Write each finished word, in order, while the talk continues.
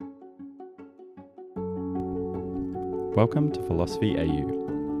Welcome to Philosophy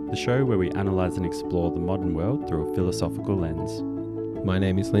AU, the show where we analyse and explore the modern world through a philosophical lens. My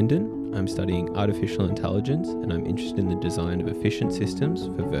name is Lyndon. I'm studying artificial intelligence and I'm interested in the design of efficient systems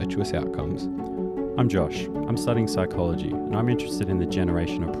for virtuous outcomes. I'm Josh. I'm studying psychology and I'm interested in the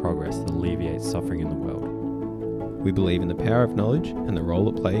generation of progress that alleviates suffering in the world. We believe in the power of knowledge and the role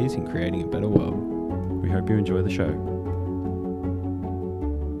it plays in creating a better world. We hope you enjoy the show.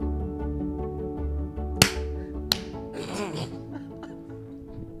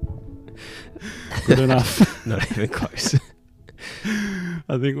 Good enough. Not even close.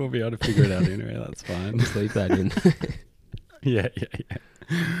 I think we'll be able to figure it out anyway. That's fine. Just leave that in. Yeah.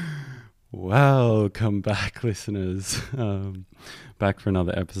 Welcome back, listeners. Back for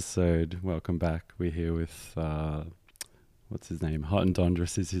another episode. Welcome back. We're here with, what's his name? Hot and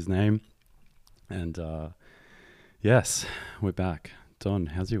Dondrous is his name. And yes, we're back. Don,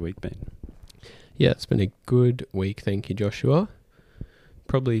 how's your week been? Yeah, it's been a good week. Thank you, Joshua.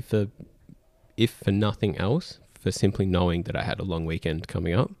 Probably if for nothing else, for simply knowing that I had a long weekend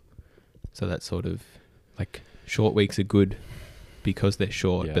coming up. So that's sort of like short weeks are good because they're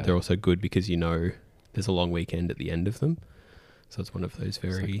short, but they're also good because you know there's a long weekend at the end of them. So it's one of those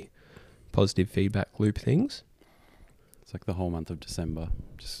very positive feedback loop things. It's like the whole month of December,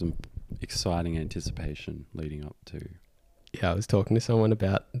 just some exciting anticipation leading up to. Yeah, I was talking to someone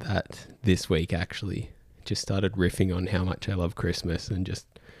about that this week actually. Just started riffing on how much I love Christmas and just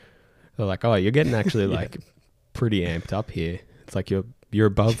they're like, oh, you're getting actually like pretty amped up here. It's like you're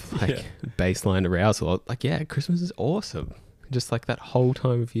above like baseline arousal. Like, yeah, Christmas is awesome. Just like that whole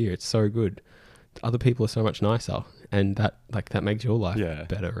time of year, it's so good. Other people are so much nicer, and that makes your life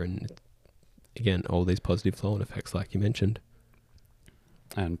better. And again, all these positive flow-on effects, like you mentioned.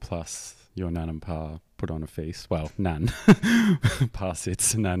 And plus, your nan and pa put on a feast. Well, nan, pa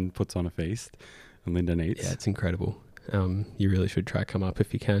sits, nan puts on a feast, and Lyndon eats. Yeah, it's incredible. You really should try come up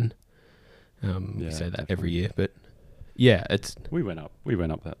if you can. We say that every year, but yeah, it's we went up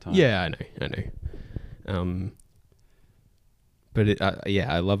that time. Yeah, I know. But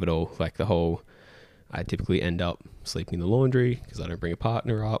I love it all. Like the whole, I typically end up sleeping in the laundry because I don't bring a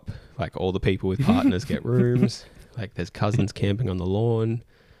partner up. Like all the people with partners get rooms. Like there's cousins camping on the lawn.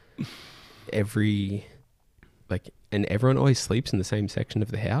 And everyone always sleeps in the same section of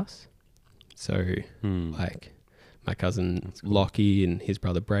the house. So like my cousin Lockie and his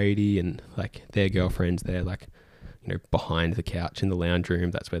brother Brady and like their girlfriends, they're like, you know, behind the couch in the lounge room.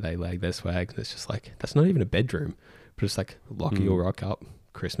 That's where they lag their swag. And it's just like, that's not even a bedroom. But it's like Lockie will rock up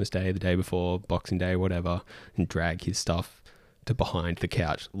Christmas Day, the day before, Boxing Day, whatever, and drag his stuff to behind the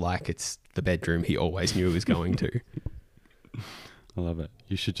couch like it's the bedroom he always knew he was going to. I love it.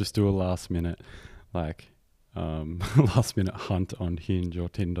 You should just do a last minute hunt on Hinge or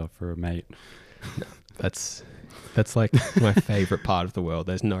Tinder for a mate. No, that's like my favorite part of the world.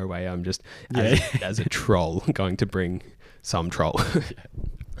 There's no way I'm just as a troll going to bring some troll.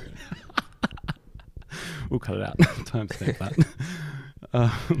 We'll cut it out. Timestamp that.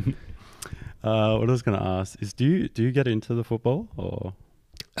 What I was going to ask is, do you get into the football or?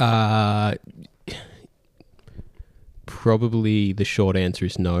 Probably the short answer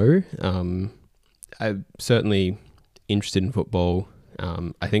is no. I'm certainly interested in football.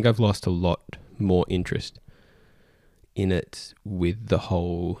 I think I've lost a lot more interest in it with the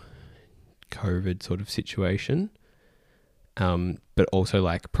whole COVID sort of situation. But also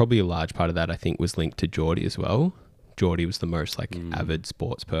like probably a large part of that I think was linked to Geordie as well. Geordie was the most like avid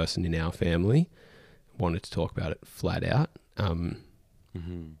sports person in our family. Wanted to talk about it flat out.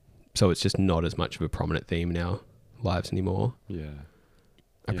 So it's just not as much of a prominent theme in our lives anymore. Yeah.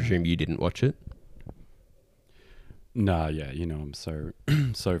 I presume you didn't watch it? No, yeah, you know,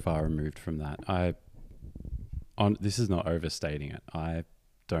 I'm so far removed from that. This is not overstating it. I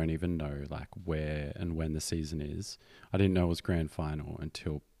don't even know like where and when the season is. I didn't know it was grand final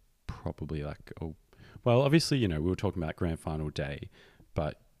until probably obviously, you know, we were talking about grand final day,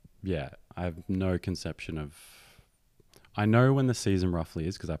 but yeah, I have no conception of, I know when the season roughly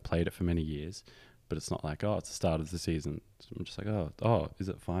is because I played it for many years, but it's not like, oh, it's the start of the season. So I'm just like, oh, is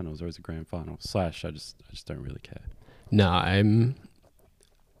it finals or is it grand final? / I just don't really care. No, I'm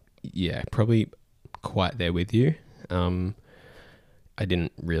probably quite there with you. I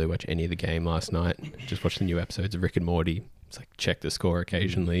didn't really watch any of the game last night. Just watched the new episodes of Rick and Morty. It's like check the score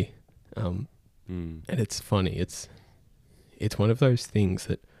occasionally. And it's funny. It's one of those things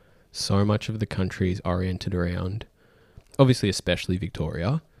that so much of the country is oriented around, obviously, especially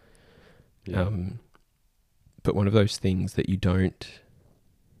Victoria. Yeah. But one of those things that you don't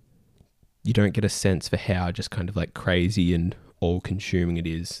get a sense for how just kind of like crazy and all consuming it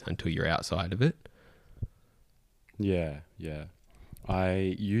is until you're outside of it. Yeah.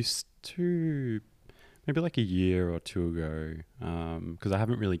 I used to maybe like a year or two ago, because I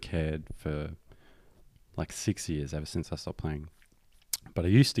haven't really cared for like 6 years ever since I stopped playing. But I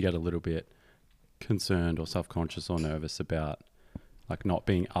used to get a little bit concerned or self-conscious or nervous about like not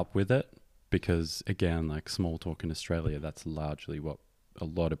being up with it, because again, like small talk in Australia, that's largely what a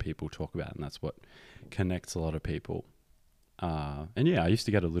lot of people talk about, and that's what connects a lot of people. And yeah, I used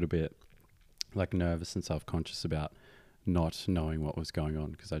to get a little bit like nervous and self-conscious about not knowing what was going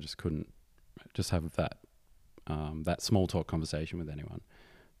on, because I just couldn't just have that small talk conversation with anyone.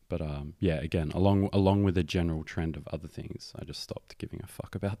 But yeah, again, along with the general trend of other things, I just stopped giving a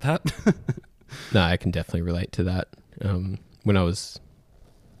fuck about that. No, I can definitely relate to that. When I was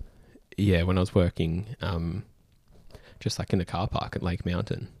working, just like in the car park at Lake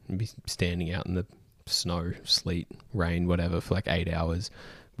Mountain, and be standing out in the snow, sleet, rain, whatever, for like 8 hours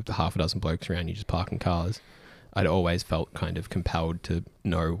with half a dozen blokes around you just parking cars. I'd always felt kind of compelled to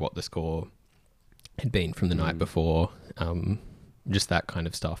know what the score had been from the night before, just that kind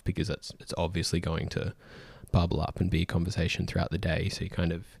of stuff, because it's obviously going to bubble up and be a conversation throughout the day. So you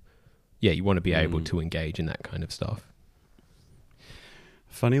kind of, you want to be able to engage in that kind of stuff.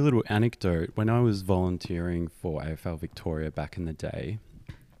 Funny little anecdote. When I was volunteering for AFL Victoria back in the day,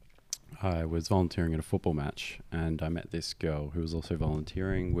 I was volunteering at a football match, and I met this girl who was also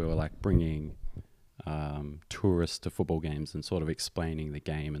volunteering. We were like bringing tourists to football games and sort of explaining the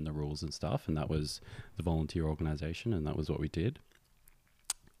game and the rules and stuff. And that was the volunteer organization, and that was what we did.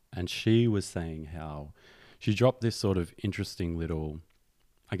 And she was saying how she dropped this sort of interesting little,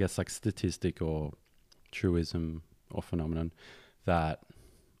 I guess, like statistic or truism or phenomenon, that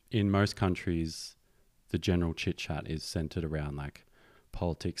in most countries, the general chit chat is centered around like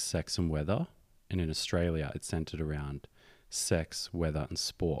politics, sex, and weather. And in Australia, it's centered around sex, weather, and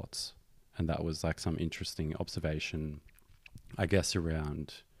sports. And that was like some interesting observation, I guess,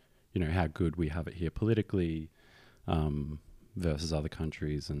 around, how good we have it here politically, versus other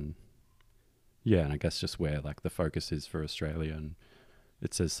countries. And I guess just where like the focus is for Australia, and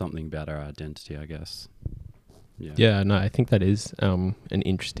it says something about our identity, I guess. Yeah, no, I think that is an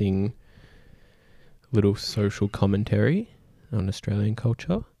interesting little social commentary on Australian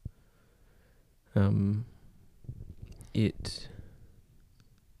culture.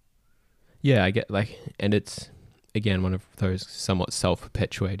 I get like, and it's again one of those somewhat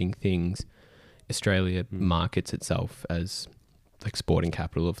self-perpetuating things. Australia markets itself as like sporting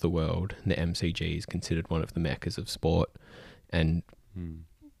capital of the world, and the MCG is considered one of the meccas of sport, and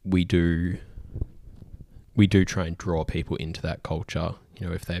we do try and draw people into that culture.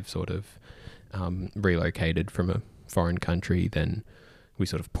 If they've sort of relocated from a foreign country, then we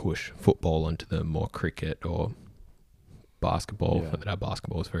sort of push football onto them, more cricket or basketball. Not that our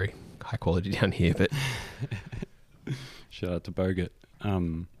basketball is very high quality down here, but shout out to Bogut.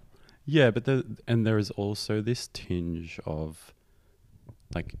 But there is also this tinge of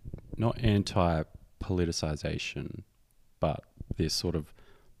like not anti-politicization, but this sort of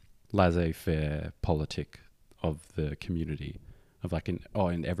laissez-faire politic of the community, of like in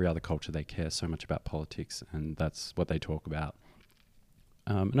every other culture they care so much about politics, and that's what they talk about.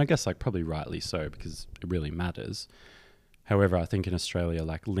 And I guess like probably rightly so, because it really matters. However, I think in Australia,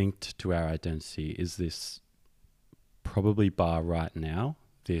 like linked to our identity is this probably bar right now,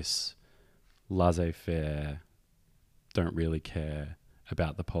 this laissez-faire, don't really care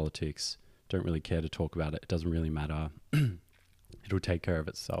about the politics, don't really care to talk about it, it doesn't really matter, it'll take care of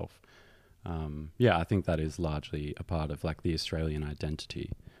itself. I think that is largely a part of like the Australian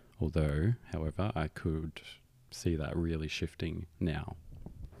identity, although, however, I could see that really shifting now.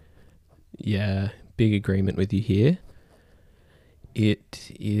 Yeah, big agreement with you here.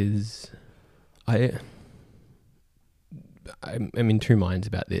 It is, I'm in two minds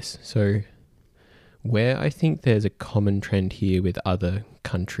about this. So where I think there's a common trend here with other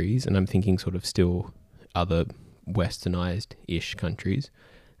countries, and I'm thinking sort of still other westernized-ish countries,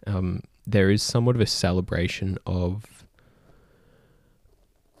 there is somewhat of a celebration of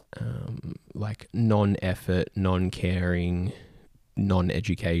like non-effort, non-caring,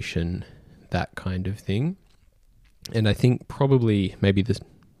 non-education, that kind of thing. And I think probably maybe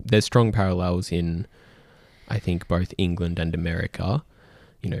there's strong parallels in, I think, both England and America,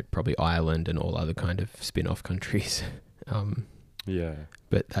 probably Ireland and all other kind of spin-off countries.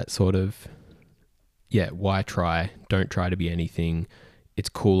 But that sort of, why try? Don't try to be anything. It's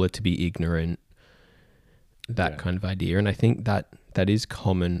cooler to be ignorant. That kind of idea. And I think that is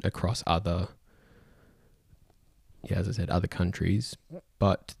common across other, as I said, other countries.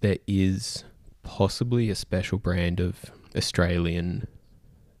 But there is possibly a special brand of Australian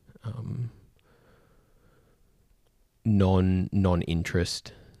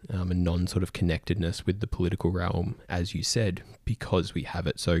non-interest and non sort of connectedness with the political realm, as you said, because we have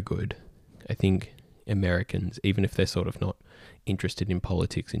it so good. I think Americans, even if they're sort of not interested in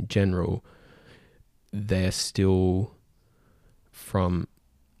politics in general, they're still, from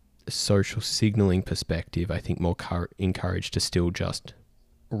a social signaling perspective, I think more encouraged to still just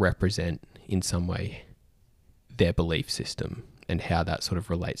represent in some way their belief system and how that sort of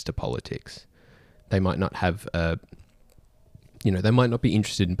relates to politics. They might not have they might not be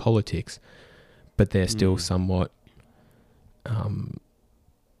interested in politics, but they're still somewhat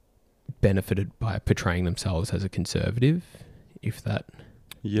benefited by portraying themselves as a conservative, if that,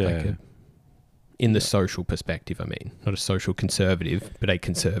 in the social perspective, I mean, not a social conservative, but a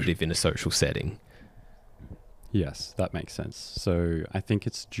conservative in a social setting. Yes, that makes sense. So I think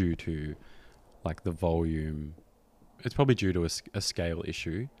it's due to like the volume. It's probably due to a scale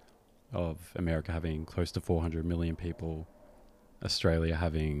issue of America having close to 400 million people, Australia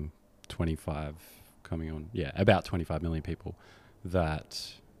having about 25 million people,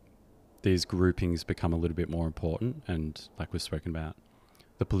 that these groupings become a little bit more important. And like we've spoken about,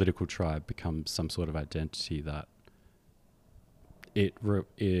 the political tribe becomes some sort of identity that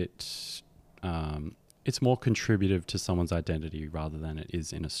it's more contributive to someone's identity rather than it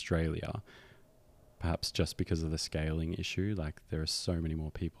is in Australia. Perhaps just because of the scaling issue, like there are so many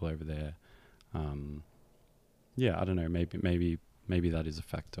more people over there. I don't know. Maybe that is a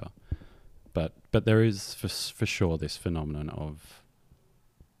factor, but there is for sure this phenomenon of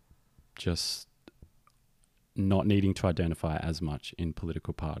just not needing to identify as much in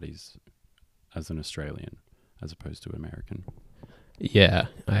political parties as an Australian, as opposed to American. Yeah,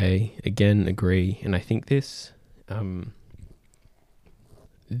 I again agree, and I think this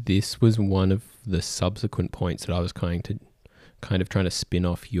was one of the subsequent points that I was kind of trying to spin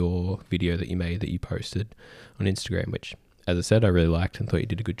off your video that you made, that you posted on Instagram, which, as I said, I really liked and thought you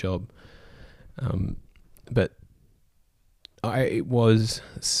did a good job. But I was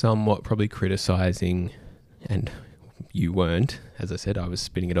somewhat probably criticizing, and you weren't. As I said, I was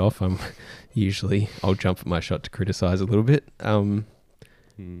spinning it off. I'll jump at my shot to criticize a little bit.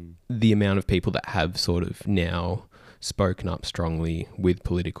 The amount of people that have sort of now spoken up strongly with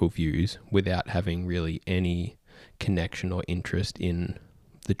political views without having really any connection or interest in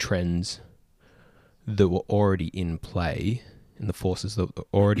the trends that were already in play and the forces that were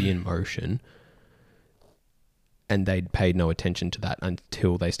already in motion, and they'd paid no attention to that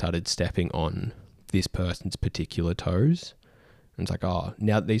until they started stepping on this person's particular toes. And it's like, oh,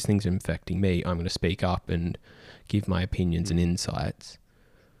 now that these things are affecting me, I'm going to speak up and give my opinions and insights.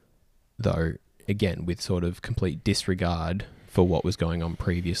 Though, again, with sort of complete disregard for what was going on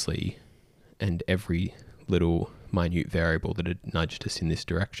previously and every little minute variable that had nudged us in this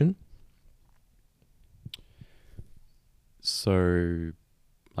direction. So,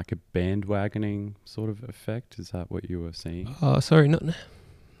 like a bandwagoning sort of effect? Is that what you were seeing? Oh, sorry, not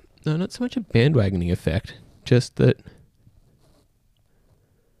so much a bandwagoning effect. Just that,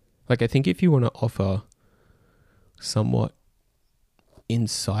 like, I think if you want to offer somewhat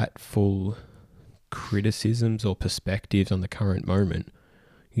insightful criticisms or perspectives on the current moment,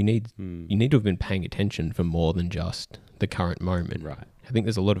 you need to have been paying attention for more than just the current moment. Right. I think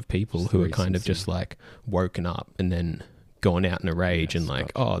there's a lot of people who are kind of just like woken up and then gone out in a rage and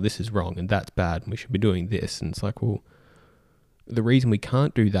like, oh, this is wrong and that's bad and we should be doing this. And it's like, well, the reason we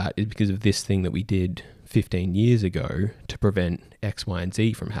can't do that is because of this thing that we did 15 years ago to prevent X, Y, and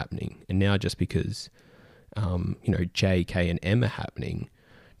Z from happening. And now just because, J, K, and M are happening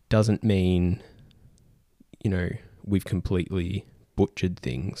doesn't mean, we've completely butchered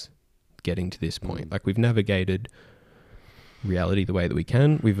things getting to this point. Like, we've navigated reality the way that we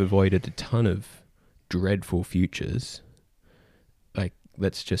can. We've avoided a ton of dreadful futures. Like,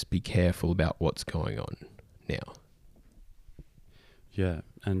 let's just be careful about what's going on now. Yeah,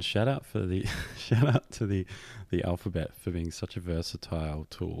 and shout out to the alphabet for being such a versatile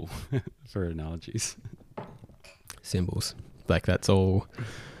tool for analogies. Symbols, like that's all.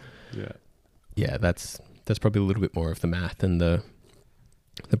 Yeah, that's probably a little bit more of the math and the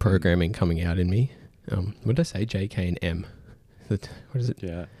programming coming out in me. What did I say? J, K, and M. What is it?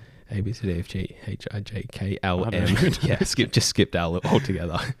 Yeah. A, B, C, D, F, G, H, I, J, K, L, M. Yeah, skipped L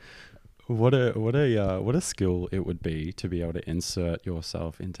altogether. What a skill it would be to be able to insert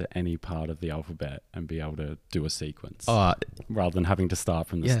yourself into any part of the alphabet and be able to do a sequence rather than having to start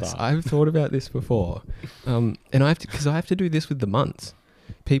from the start. Yes, I've thought about this before, and I have to do this with the months.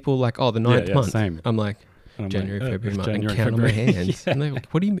 People like, the ninth month. Same. I'm like, January, February, March, and count on my hands. And they're like,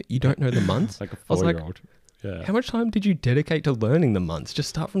 what do you mean? You don't know the months? Like a 4-year-old. Yeah. How much time did you dedicate to learning the months? Just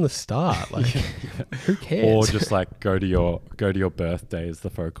start from the start. Like, who cares? Or just like go to your birthday as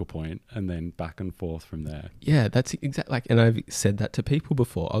the focal point, and then back and forth from there. Yeah, that's exactly like, and I've said that to people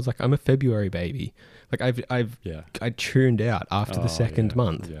before. I was like, I'm a February baby. Like I tuned out after the second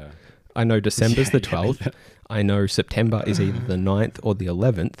month. Yeah. I know December's the 12th. Yeah. I know September is either the 9th or the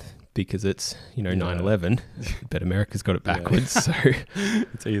 11th because it's, 9/11, but America's got it backwards. So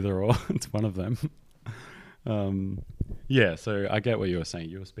it's either or. It's one of them. So I get what you were saying.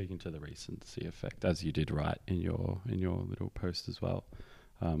 You were speaking to the recency effect, as you did write in your little post as well.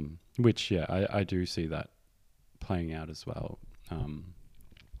 Which I do see that playing out as well.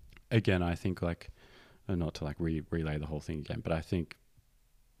 Again, I think like, not to like relay the whole thing again, but I think,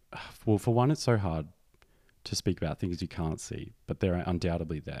 well, for one, it's so hard to speak about things you can't see, but they're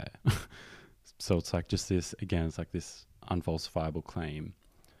undoubtedly there. So it's like just this, again, it's like this unfalsifiable claim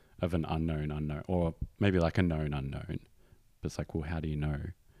of an unknown, or maybe like a known unknown. But it's like, well, how do you know?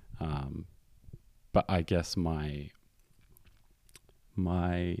 But I guess my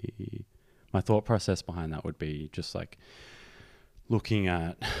thought process behind that would be just like looking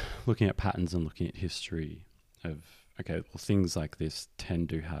at patterns and looking at history of, okay, well, things like this tend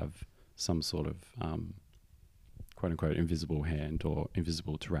to have some sort of quote unquote invisible hand or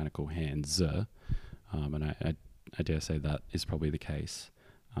invisible tyrannical hands, and I dare say that is probably the case.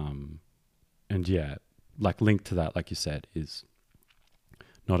 And yeah, like linked to that, like you said, is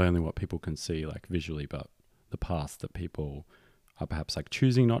not only what people can see like visually, but the past that people are perhaps like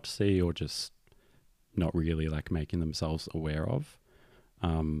choosing not to see, or just not really like making themselves aware of.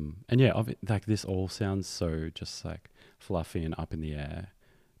 And yeah, like this all sounds so just like fluffy and up in the air,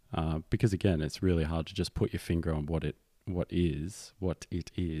 because again, it's really hard to just put your finger on what it is.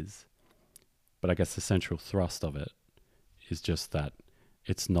 But I guess the central thrust of it is just that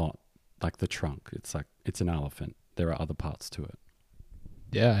it's not like the trunk. It's like, it's an elephant. There are other parts to it.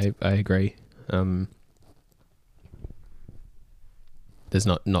 Yeah, I agree. There's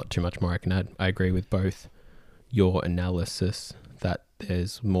not too much more I can add. I agree with both your analysis that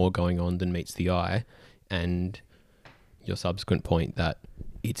there's more going on than meets the eye, and your subsequent point that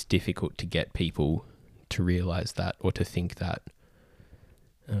it's difficult to get people to realize that or to think that.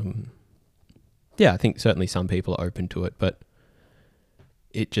 I think certainly some people are open to it, but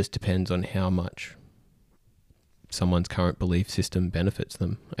it just depends on how much someone's current belief system benefits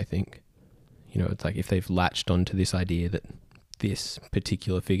them, I think. It's like if they've latched onto this idea that this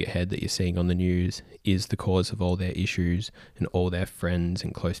particular figurehead that you're seeing on the news is the cause of all their issues, and all their friends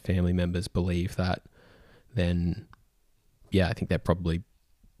and close family members believe that, then I think they're probably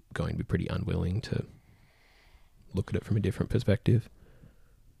going to be pretty unwilling to look at it from a different perspective.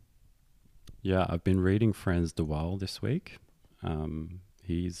 Yeah, I've been reading Franz de Waal this week.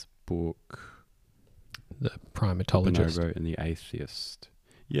 His book, The Primatologist. The Bonobo and the Atheist.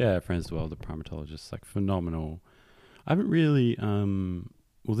 Yeah, Franz de Waal, The Primatologist, like phenomenal. I haven't really,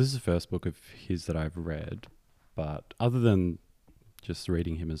 this is the first book of his that I've read, but other than just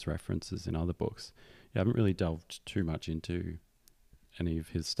reading him as references in other books, I haven't really delved too much into any of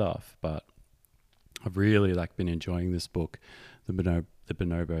his stuff, but I've really been enjoying this book, The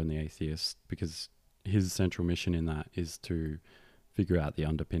Bonobo and the Atheist, because his central mission in that is to figure out the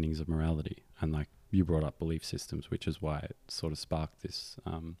underpinnings of morality. And like you brought up belief systems, which is why it sort of sparked this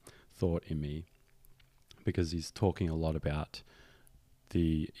thought in me, because he's talking a lot about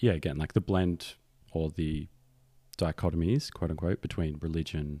the blend or the dichotomies, quote unquote, between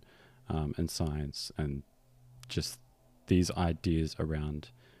religion and science, and just these ideas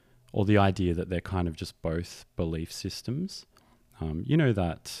around, or the idea that they're kind of just both belief systems.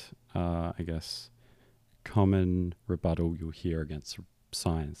 I guess, common rebuttal you'll hear against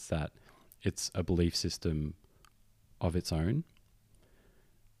science, that it's a belief system of its own.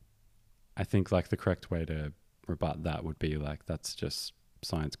 I think like the correct way to rebut that would be like, that's just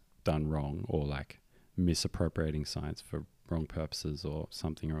science done wrong, or like misappropriating science for wrong purposes or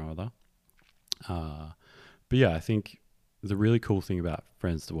something or other. But yeah, I think the really cool thing about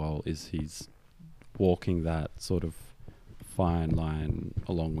Franz de Waal is he's walking that sort of fine line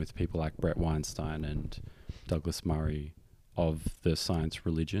along with people like Brett Weinstein and Douglas Murray of the science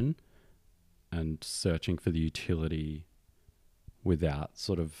religion, and searching for the utility without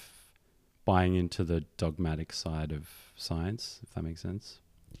sort of buying into the dogmatic side of science, if that makes sense.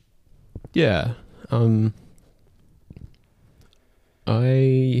 Yeah.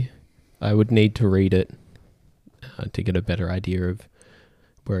 I would need to read it to get a better idea of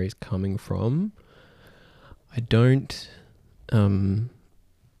where he's coming from. I don't... I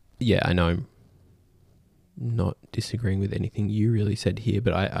know I'm not disagreeing with anything you really said here,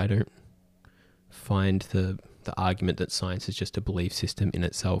 but I find the argument that science is just a belief system in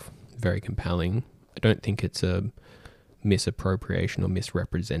itself very compelling. I don't think it's a misappropriation or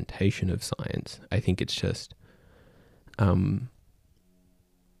misrepresentation of science. I think it's just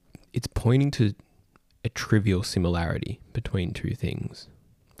it's pointing to a trivial similarity between two things.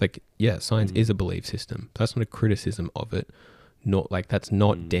 Like, yeah, science is a belief system. That's not a criticism of it. Not like that's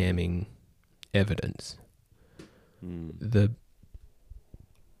not damning evidence. The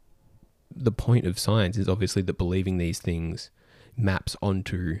point of science is obviously that believing these things maps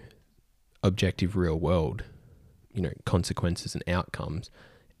onto objective real world, consequences and outcomes,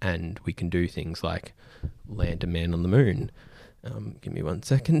 and we can do things like land a man on the moon. Give me 1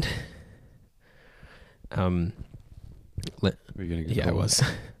 second. Were you going to yeah, I was.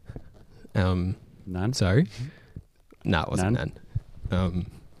 Nan? Sorry? No, it wasn't Nan.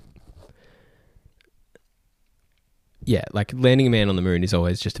 Yeah, like landing a man on the moon is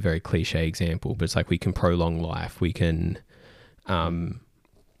always just a very cliche example, but it's like we can prolong life. We can,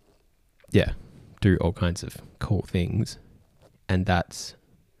 do all kinds of cool things. And that's,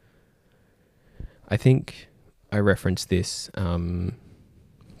 I think I referenced this,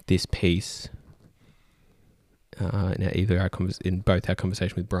 this piece in both our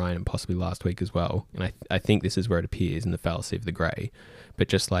conversation with Brian and possibly last week as well. And I think this is where it appears in the fallacy of the grey, but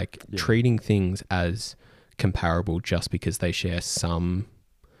just like treating things as comparable just because they share some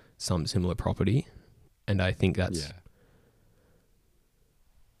similar property. And I think that's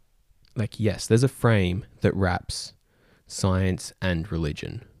like, yes, there's a frame that wraps science and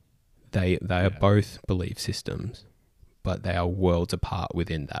religion. They are both belief systems, but they are worlds apart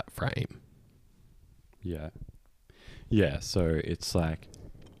within that frame. Yeah, so it's like,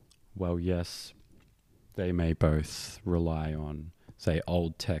 well, yes, they may both rely on, say,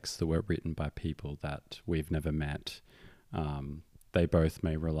 old texts that were written by people that we've never met. They both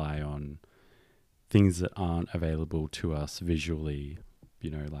may rely on things that aren't available to us visually,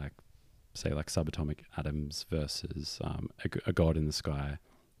 like, say, like subatomic atoms versus a god in the sky.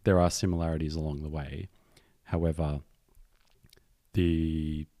 There are similarities along the way. However,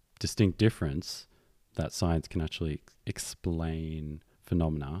 the distinct difference that science can actually explain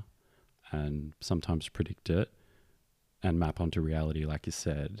phenomena and sometimes predict it and map onto reality, like you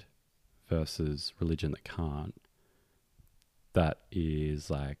said, versus religion that can't, that is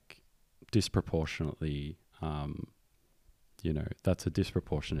like disproportionately, that's a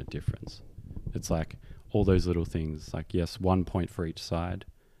disproportionate difference. It's like all those little things, like, yes, 1 point for each side,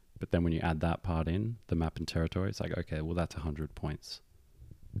 but then when you add that part in, the map and territory, it's like, okay, well, that's 100 points.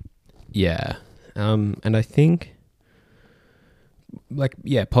 Yeah. And I think,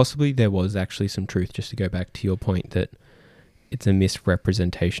 possibly there was actually some truth, just to go back to your point, that it's a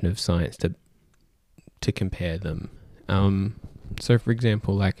misrepresentation of science to compare them. So, for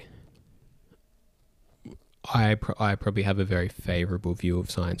example, like, I probably have a very favourable view of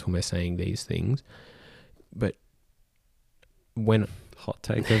science when we're saying these things, but when... Hot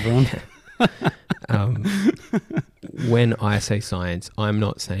take, everyone. When I say science, I'm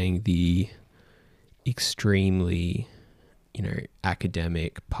not saying the extremely,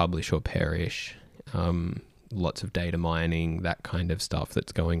 academic, publish or perish, lots of data mining, that kind of stuff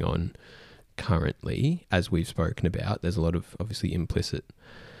that's going on currently, as we've spoken about. There's a lot of obviously implicit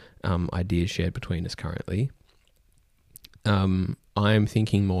ideas shared between us currently. I'm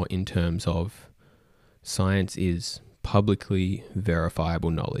thinking more in terms of science is publicly verifiable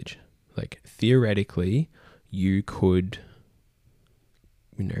knowledge. Like, theoretically, you could,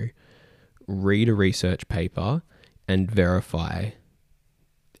 read a research paper and verify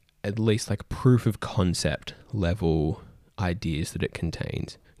at least like proof of concept level ideas that it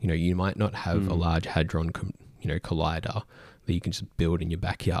contains. You might not have a large hadron, collider that you can just build in your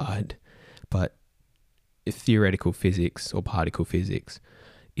backyard, but if theoretical physics or particle physics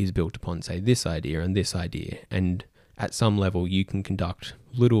is built upon, say, this idea and this idea, and at some level you can conduct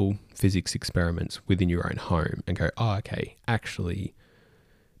little physics experiments within your own home and go, oh, okay, actually,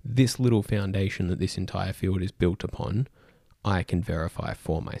 this little foundation that this entire field is built upon, I can verify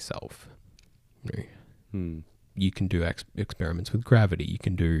for myself. You can do experiments with gravity. You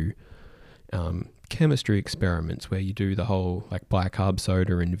can do chemistry experiments where you do the whole like bicarb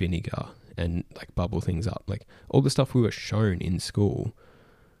soda and vinegar and like bubble things up. Like, all the stuff we were shown in school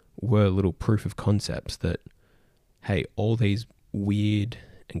were little proof of concepts that, hey, all these weird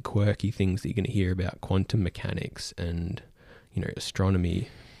and quirky things that you're going to hear about quantum mechanics and, astronomy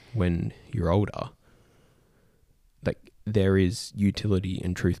when you're older, like, there is utility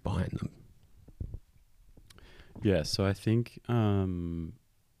and truth behind them. Yeah, so I think, again,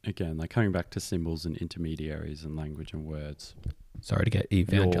 like coming back to symbols and intermediaries and language and words, Sorry to get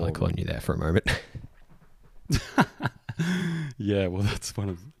evangelical on you there for a moment. Yeah, well, that's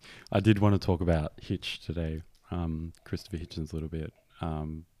I did want to talk about Hitch today, Christopher Hitchens a little bit,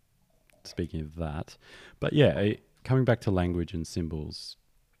 speaking of that. But yeah, coming back to language and symbols,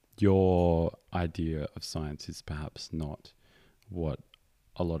 your idea of science is perhaps not what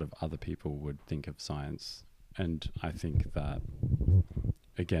a lot of other people would think of science. And I think that,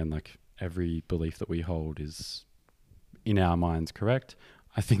 again, like every belief that we hold is in our minds correct.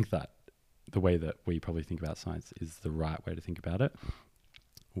 I think that the way that we probably think about science is the right way to think about it.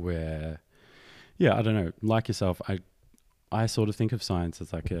 Where, yeah, I don't know, like yourself, I sort of think of science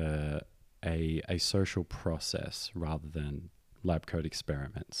as like a social process rather than lab coat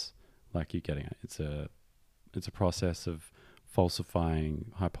experiments. Like you're getting at, it's a process of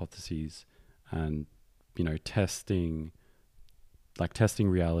falsifying hypotheses and, you know, testing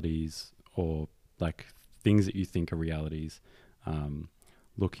realities, or like things that you think are realities,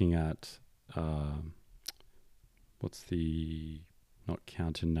 looking at what's the, not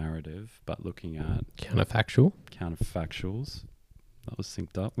counter narrative, but looking at counterfactuals. That was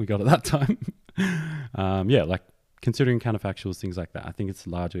synced up. We got it that time. Yeah, like considering counterfactuals, things like that. I think it's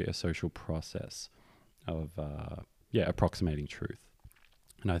largely a social process of approximating truth.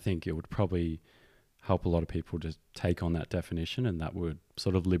 And I think it would probably help a lot of people to take on that definition, and that would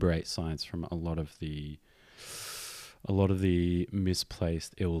sort of liberate science from a lot of the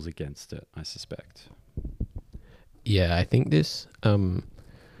misplaced ills against it, I suspect. Yeah, I think this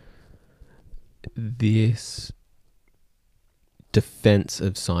defense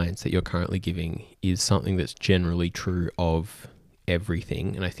of science that you're currently giving is something that's generally true of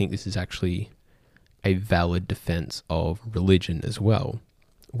everything, and I think this is actually a valid defense of religion as well,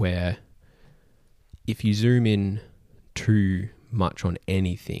 where if you zoom in too much on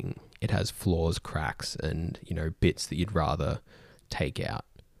anything, it has flaws, cracks, and, you know, bits that you'd rather take out.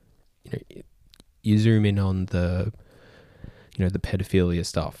 You know, you zoom in on the pedophilia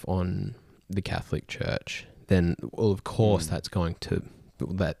stuff on the Catholic Church, then, well, of course, that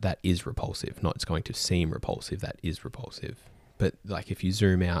is repulsive. Not it's going to seem repulsive, that is repulsive. But like if you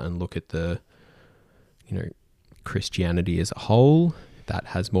zoom out and look at the, you know, Christianity as a whole, that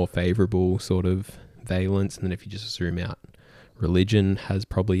has more favorable sort of valence. And then if you just zoom out, religion has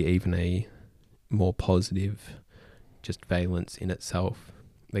probably even a more positive just valence in itself.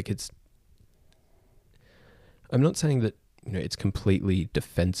 Like I'm not saying that, you know, it's completely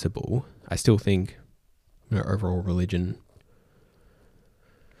defensible. I still think, you know, overall religion,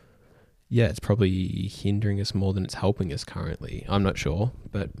 yeah, it's probably hindering us more than it's helping us currently. I'm not sure,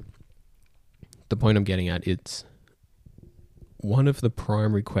 but the point I'm getting at, it's one of the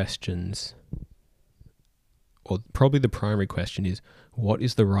primary questions, or probably the primary question is, what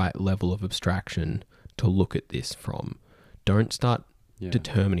is the right level of abstraction to look at this from? Don't start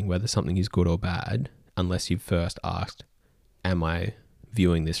determining whether something is good or bad unless you've first asked, am I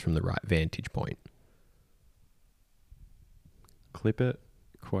viewing this from the right vantage point? Clip it,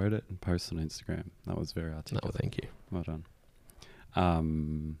 quote it, and post on Instagram. That was very articulate. No, thank you. Well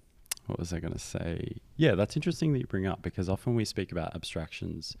done. What was I going to say? Yeah, that's interesting that you bring up, because often we speak about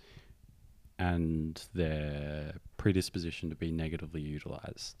abstractions and their predisposition to be negatively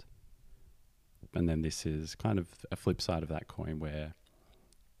utilized. And then this is kind of a flip side of that coin, where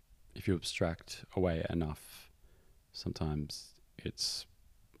if you abstract away enough, sometimes it's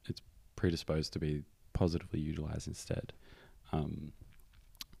predisposed to be positively utilized instead.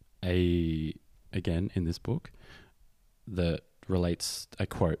 Again, in this book, that relates, a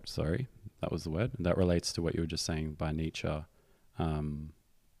quote, sorry, that was the word, that relates to what you were just saying by Nietzsche.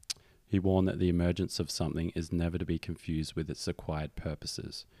 He warned that the emergence of something is never to be confused with its acquired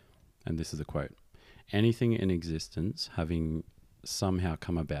purposes. And this is a quote. Anything in existence having somehow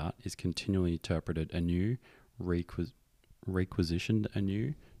come about is continually interpreted anew, requisitioned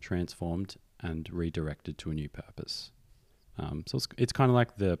anew, transformed, and redirected to a new purpose. So it's kind of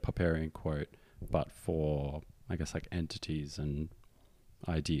like the Popperian quote, but for, I guess, like entities and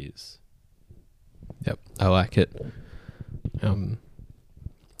ideas. Yep, I like it. And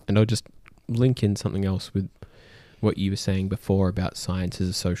I'll just link in something else with what you were saying before about science as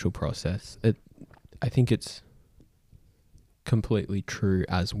a social process. I think it's completely true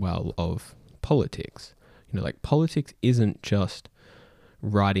as well of politics. You know, like politics isn't just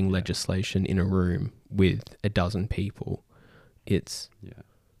writing legislation in a room with a dozen people. It's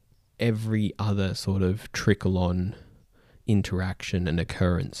every other sort of trickle-on interaction and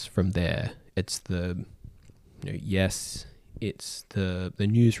occurrence from there. It's the, you know, it's the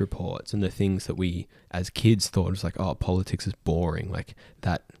news reports and the things that we as kids thought was like, oh, politics is boring. Like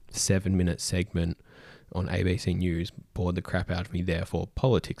that 7-minute segment on ABC News bored the crap out of me, therefore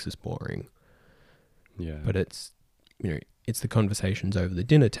politics is boring. Yeah. But it's, it's the conversations over the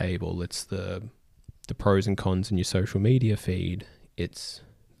dinner table, it's the pros and cons in your social media feed, it's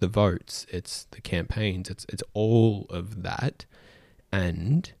the votes, it's the campaigns, it's all of that.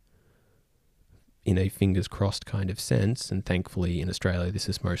 And in a fingers crossed kind of sense, and thankfully in Australia this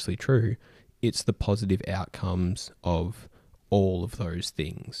is mostly true, it's the positive outcomes of all of those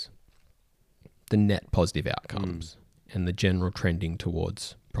things. The net positive outcomes and the general trending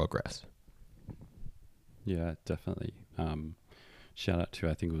towards progress. Yeah, definitely. Shout out to,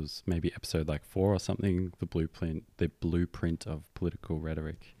 I think it was maybe episode like 4 or something, the blueprint of political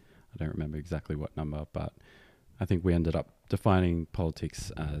rhetoric. I don't remember exactly what number, but I think we ended up defining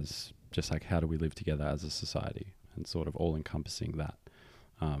politics as just like, how do we live together as a society, and sort of all encompassing that.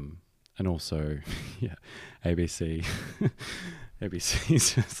 And also, yeah, ABC.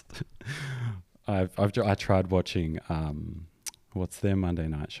 ABC's just, I tried watching, what's their Monday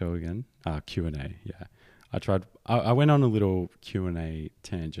night show again? Q&A, yeah. I went on a little Q&A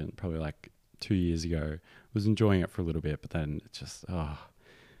tangent probably like 2 years ago. Was enjoying it for a little bit, but then it just,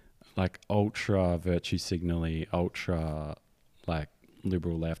 like ultra virtue signally, ultra like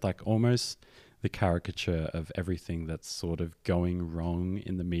liberal left, like almost the caricature of everything that's sort of going wrong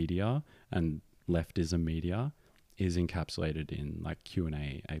in the media and leftism media is encapsulated in like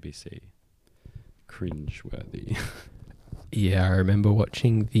Q&A ABC. Cringe-worthy. Yeah, I remember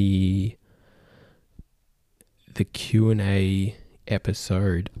watching the Q&A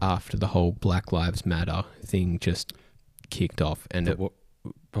episode after the whole Black Lives Matter thing just kicked off, and it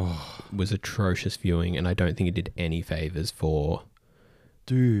was atrocious viewing, and I don't think it did any favors for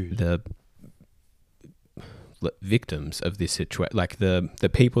the victims of this situation. Like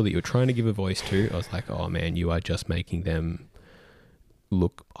the people that you're trying to give a voice to, I was like, oh man, you are just making them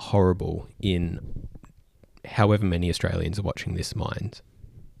look horrible in however many Australians are watching this minds.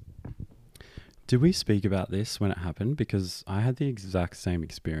 Did we speak about this when it happened? Because I had the exact same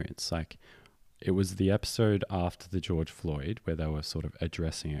experience. Like, it was the episode after the George Floyd where they were sort of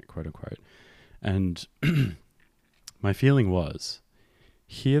addressing it, quote unquote. And my feeling was,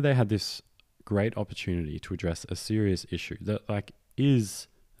 here they had this great opportunity to address a serious issue that like is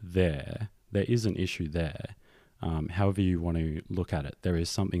there. There is an issue there. However you want to look at it, there is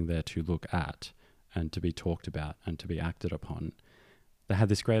something there to look at and to be talked about and to be acted upon. They had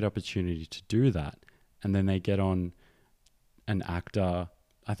this great opportunity to do that, and then they get on an actor,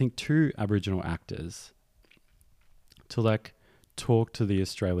 I think 2 Aboriginal actors, to like talk to the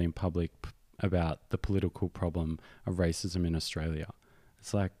Australian public about the political problem of racism in Australia.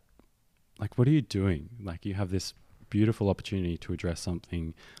 It's like what are you doing? Like, you have this beautiful opportunity to address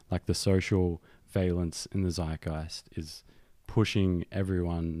something like the social valence in the zeitgeist is pushing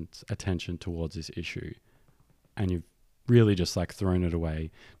everyone's attention towards this issue, and you've really just like thrown it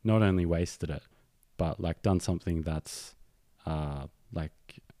away, not only wasted it, but like done something that's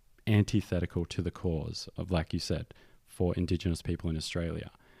like antithetical to the cause of, like you said, for Indigenous people in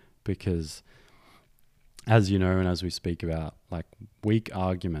Australia. Because as you know, and as we speak about, like, weak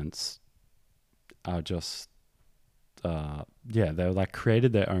arguments are just they're like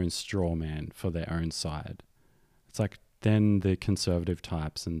created their own straw man for their own side. It's like, then the conservative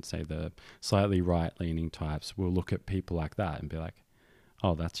types and say the slightly right-leaning types will look at people like that and be like,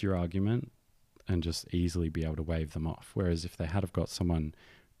 oh, that's your argument, and just easily be able to wave them off. Whereas if they had have got someone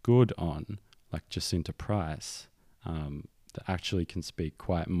good on, like Jacinta Price, that actually can speak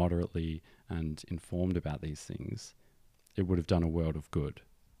quite moderately and informed about these things, it would have done a world of good.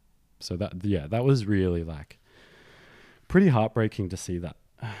 So that was really like pretty heartbreaking to see that.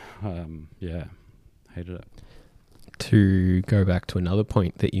 Hated it. To go back to another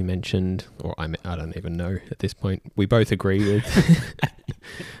point that you mentioned, or I don't even know at this point, we both agree with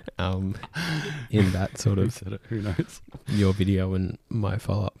in that sort of, who knows, your video and my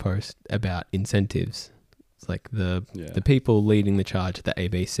follow-up post about incentives. It's like the people leading the charge at the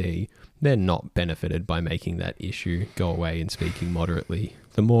ABC, they're not benefited by making that issue go away and speaking moderately.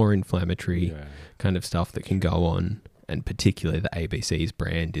 The more inflammatory kind of stuff that can go on, and particularly the ABC's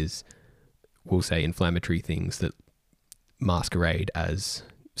brand is, we'll say, inflammatory things that masquerade as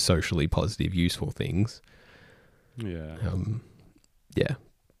socially positive, useful things. You get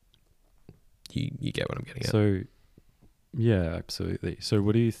what I'm getting at. So, yeah, absolutely. So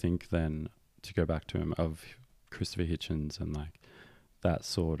what do you think then, to go back to him, of Christopher Hitchens and like that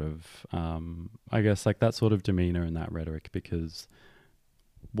sort of, I guess like that sort of demeanor and that rhetoric? Because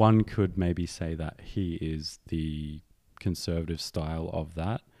one could maybe say that he is the conservative style of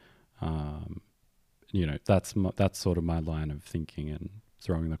that. That's sort of my line of thinking and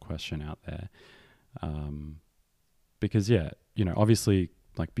throwing the question out there. Because yeah, obviously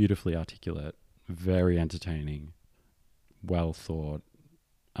like beautifully articulate, very entertaining, well thought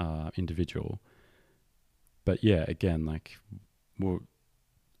individual. But yeah, again, like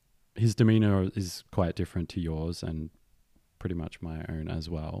his demeanor is quite different to yours and pretty much my own as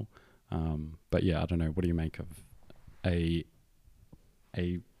well. But yeah, I don't know. What do you make of a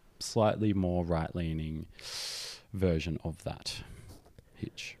slightly more right-leaning version of that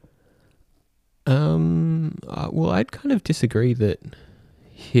Hitch? Well, I'd kind of disagree that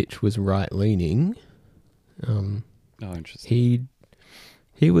Hitch was right-leaning. Oh, interesting.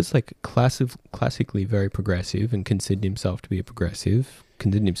 He was like classically very progressive and considered himself to be a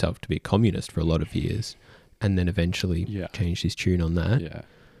communist for a lot of years, and then eventually changed his tune on that. Yeah.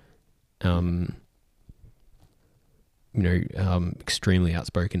 Extremely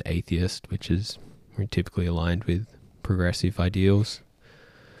outspoken atheist, which is typically aligned with progressive ideals.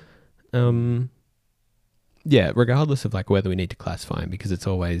 Yeah, regardless of like whether we need to classify him, because it's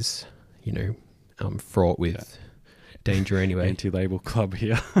always, fraught with danger anyway. Anti-label club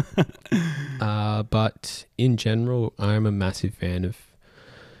here. But in general, I'm a massive fan of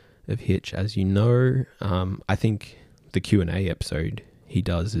Hitch, as you know. I think the Q&A episode he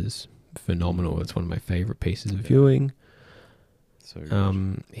does is phenomenal. It's one of my favorite pieces of viewing. So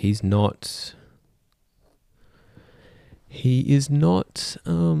he is not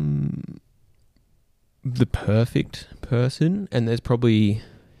the perfect person, and there's probably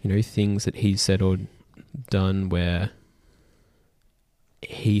things that he's said or done where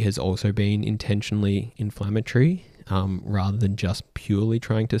he has also been intentionally inflammatory, rather than just purely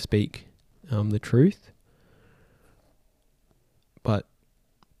trying to speak the truth. But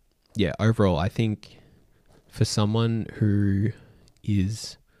yeah, overall, I think for someone who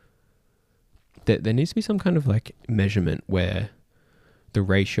is there needs to be some kind of like measurement where the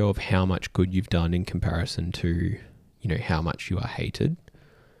ratio of how much good you've done in comparison to how much you are hated.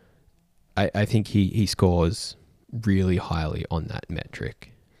 I think he scores really highly on that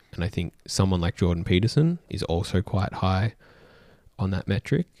metric, and I think someone like Jordan Peterson is also quite high on that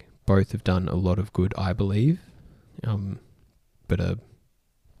metric. Both have done a lot of good, I believe, but are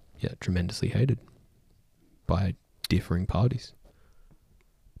tremendously hated by differing parties.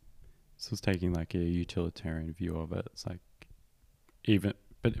 So it's taking like a utilitarian view of it. It's like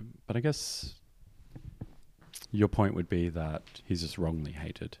but I guess your point would be that he's just wrongly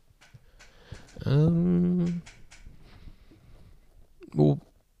hated. Well,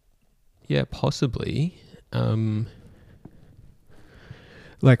 yeah, possibly.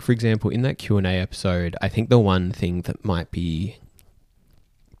 Like for example, in that Q&A episode, I think the one thing that might be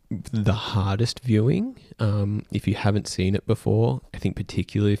the hardest viewing, if you haven't seen it before, I think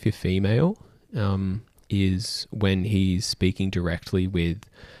particularly if you're female, is when he's speaking directly with,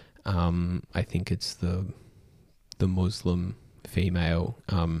 I think it's the Muslim female,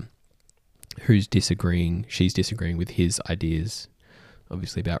 she's disagreeing with his ideas,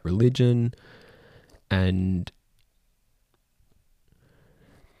 obviously about religion, and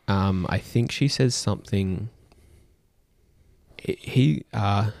I think she says something. He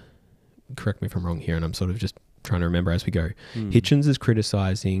correct me if I'm wrong here, and I'm sort of just trying to remember as we go. Hitchens is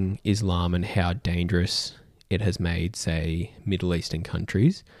criticizing Islam and how dangerous it has made, say, Middle Eastern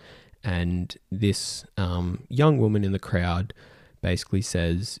countries, and this young woman in the crowd basically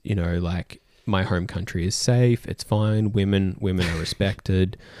says, like, my home country is safe, it's fine, women are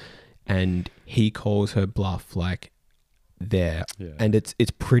respected, and he calls her bluff like there, and it's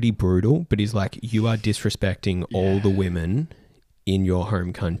pretty brutal, but he's like, you are disrespecting all the women in your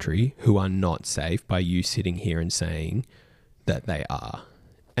home country who are not safe by you sitting here and saying that they are.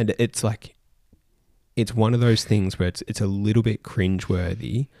 And it's like, it's one of those things where it's a little bit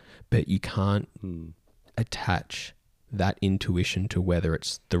cringeworthy, but you can't attach that intuition to whether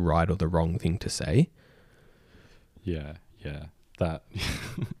it's the right or the wrong thing to say. Yeah. That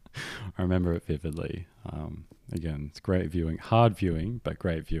I remember it vividly. Again, it's great viewing, hard viewing, but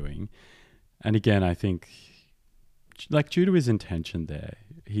great viewing. And again, I think, like, due to his intention there,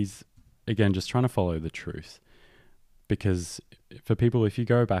 he's, again, just trying to follow the truth. Because for people, if you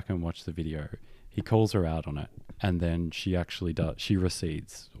go back and watch the video, he calls her out on it, and then she actually does, she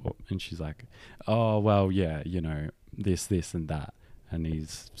recedes, and she's like, oh, well, yeah, this and that. And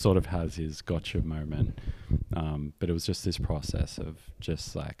he's sort of has his gotcha moment. But it was just this process of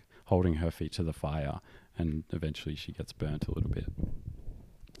just like holding her feet to the fire, and eventually she gets burnt a little bit.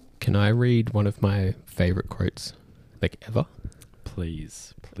 Can I read one of my favorite quotes, like, ever?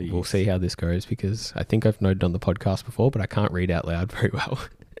 Please. We'll see how this goes, because I think I've noted on the podcast before, but I can't read out loud very well.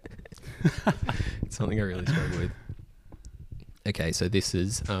 It's something I really struggle with. Okay, so this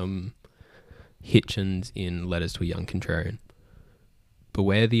is Hitchens in Letters to a Young Contrarian.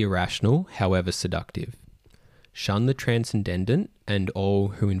 Beware the irrational, however seductive. Shun the transcendent and all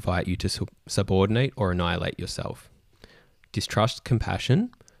who invite you to subordinate or annihilate yourself. Distrust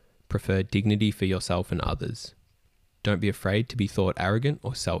compassion. Prefer dignity for yourself and others. Don't be afraid to be thought arrogant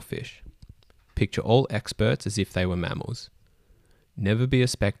or selfish. Picture all experts as if they were mammals. Never be a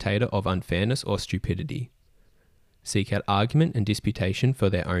spectator of unfairness or stupidity. Seek out argument and disputation for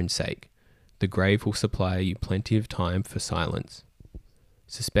their own sake. The grave will supply you plenty of time for silence.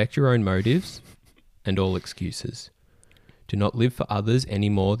 Suspect your own motives and all excuses. Do not live for others any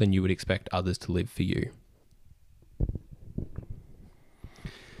more than you would expect others to live for you.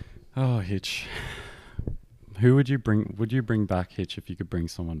 Oh, Hitch. Who would you bring? Would you bring back Hitch if you could bring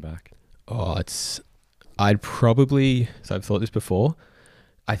someone back? Oh, I'd probably, so I've thought this before,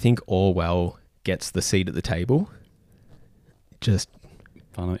 I think Orwell gets the seat at the table. Just...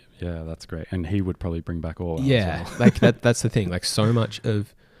 Funny, yeah, that's great. And he would probably bring back Orwell. Yeah, as well. like that's the thing. Like so much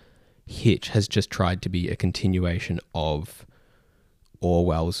of Hitch has just tried to be a continuation of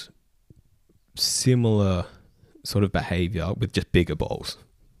Orwell's similar sort of behavior with just bigger balls.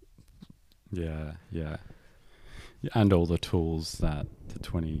 Yeah. And all the tools that the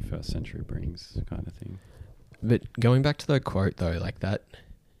 21st century brings, kind of thing. But going back to the quote though, like that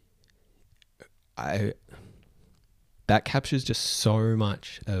captures just so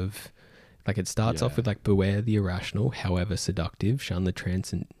much of, like, it starts off with like, beware the irrational, however seductive, shun the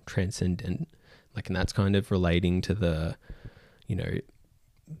transcendent, like, and that's kind of relating to the, you know,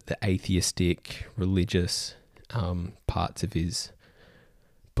 the atheistic religious parts of his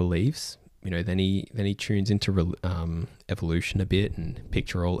beliefs. You know, then he tunes into evolution a bit and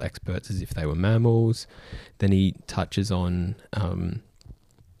picture all experts as if they were mammals. Then he touches on,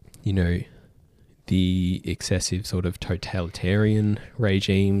 you know, the excessive sort of totalitarian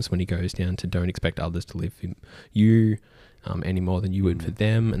regimes when he goes down to don't expect others to live for you any more than you would for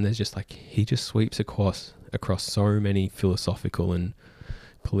them. And there's just like, he just sweeps across so many philosophical and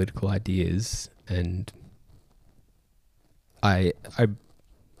political ideas. And I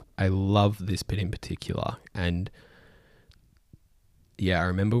love this bit in particular. And yeah, I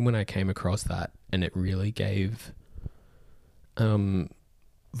remember when I came across that, and it really gave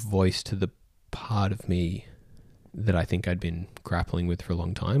voice to the part of me that I think I'd been grappling with for a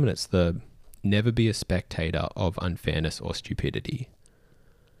long time, and it's the never be a spectator of unfairness or stupidity.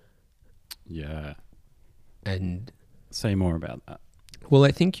 Yeah. And say more about that. Well,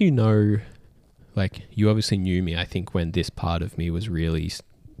 I think, you know, like, you obviously knew me, I think, when this part of me was really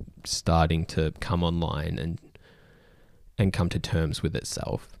starting to come online and come to terms with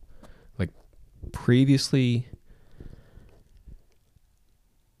itself. Like, previously,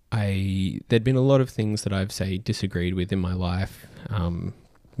 there'd been a lot of things that I've, say, disagreed with in my life, you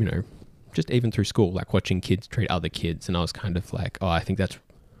know, just even through school, like watching kids treat other kids, and I was kind of like, oh, I think that's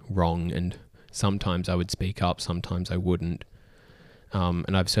wrong, and sometimes I would speak up, sometimes I wouldn't,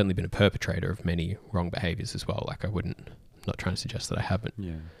 and I've certainly been a perpetrator of many wrong behaviors as well. Like, I'm not trying to suggest that I haven't.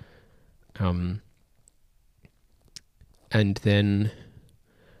 Yeah. And then,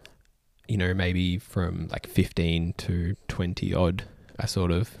 you know, maybe from like 15 to 20 odd, I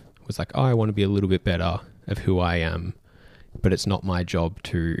sort of was like, oh, I want to be a little bit better of who I am, but it's not my job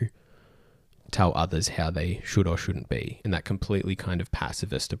to tell others how they should or shouldn't be, in that completely kind of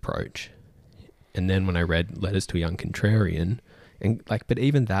pacifist approach. And then when I read Letters to a Young Contrarian, and like, but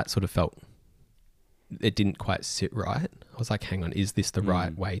even that sort of felt, it didn't quite sit right. I was like, hang on, is this the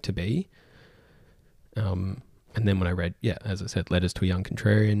right way to be? And then when I read, as I said, Letters to a Young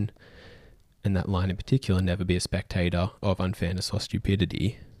Contrarian, and that line in particular, never be a spectator of unfairness or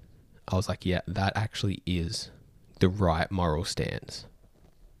stupidity, I was like, yeah, that actually is the right moral stance.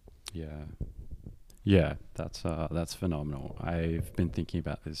 Yeah, that's phenomenal. I've been thinking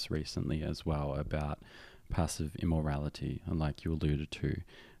about this recently as well, about passive immorality, and like you alluded to,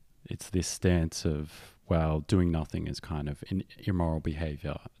 it's this stance of, well, doing nothing is kind of an immoral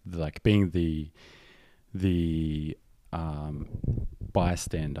behavior. Like being the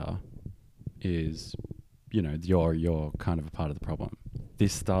bystander is, you know, you're kind of a part of the problem.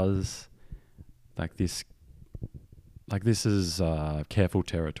 This is careful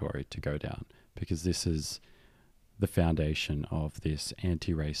territory to go down, because this is the foundation of this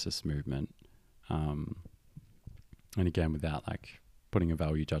anti-racist movement. And again, without like putting a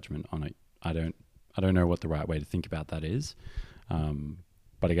value judgment on it, I don't know what the right way to think about that is.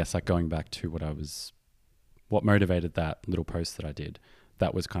 But I guess, like, going back to what motivated that little post that I did,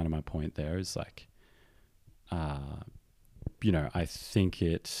 that was kind of my point there, is like, you know, I think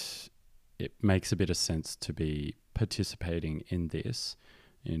it makes a bit of sense to be participating in this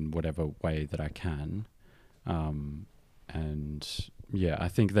in whatever way that I can. And yeah, I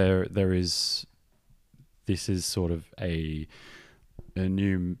think there is, this is sort of a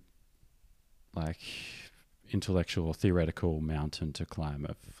new, like, intellectual or theoretical mountain to climb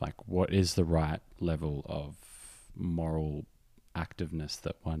of like what is the right level of moral activeness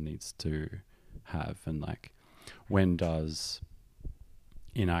that one needs to have, and like when does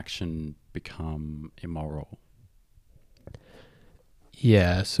inaction become immoral?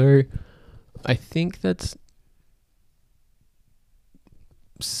 Yeah, so I think that's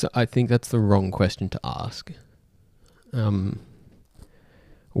the wrong question to ask.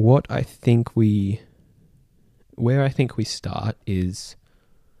 What I think where I think we start is,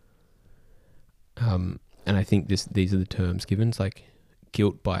 and I think these are the terms given. It's like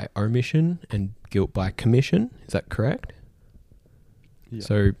guilt by omission and guilt by commission. Is that correct? Yeah.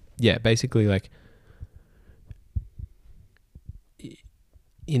 So yeah, basically like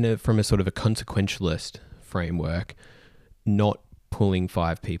from a sort of a consequentialist framework, not pulling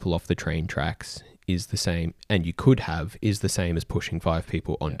 5 people off the train tracks is the same, and is the same as pushing 5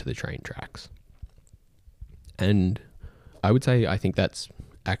 people onto the train tracks. And I would say I think that's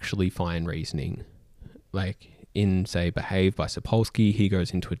actually fine reasoning. Like in, say, Behave by Sapolsky, he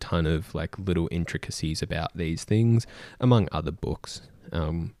goes into a ton of like little intricacies about these things, among other books.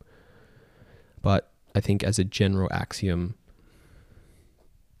 But I think as a general axiom,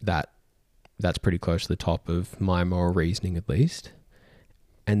 that's pretty close to the top of my moral reasoning, at least.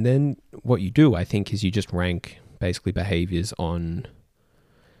 And then what you do, I think, is you just rank basically behaviors on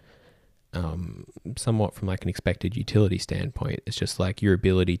somewhat from like an expected utility standpoint. It's just like your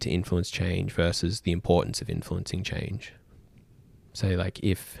ability to influence change versus the importance of influencing change. Say like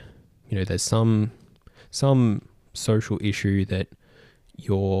if, there's some social issue that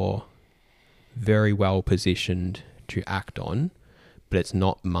you're very well positioned to act on, but it's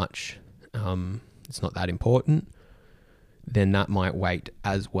not much, it's not that important, then that might weight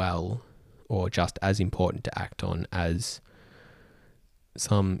as well or just as important to act on as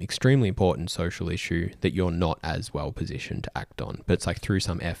some extremely important social issue that you're not as well positioned to act on. But it's like through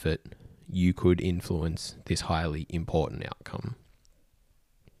some effort, you could influence this highly important outcome.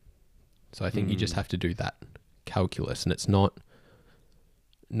 So I think you just have to do that calculus, and it's not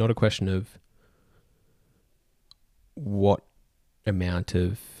a question of what amount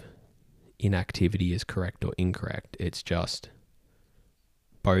of inactivity is correct or incorrect. It's just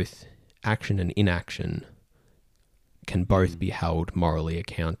both action and inaction can both be held morally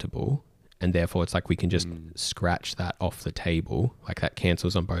accountable, and therefore it's like we can just scratch that off the table, like that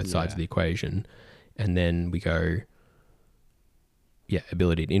cancels on both sides of the equation, and then we go,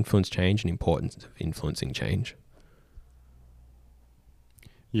 ability to influence change and importance of influencing change.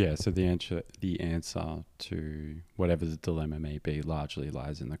 Yeah, so the answer to whatever the dilemma may be largely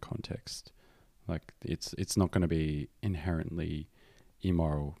lies in the context. Like it's not going to be inherently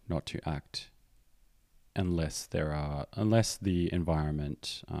immoral not to act unless the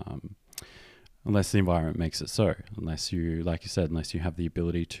environment makes it so, unless you, like you said, unless you have the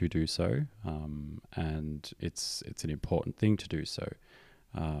ability to do so, and it's an important thing to do so,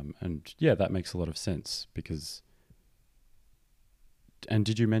 and yeah, that makes a lot of sense because. And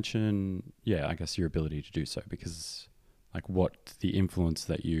did you mention, I guess your ability to do so, because like what the influence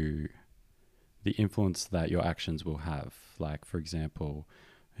that your actions will have, like, for example,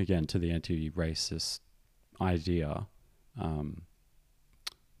 again, to the anti-racist idea,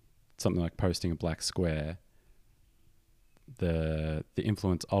 something like posting a black square, the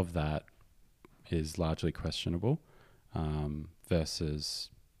influence of that is largely questionable, versus,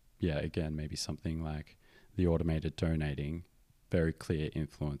 again, maybe something like the automated donating, very clear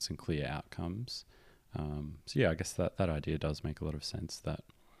influence and clear outcomes. So I guess that idea does make a lot of sense, that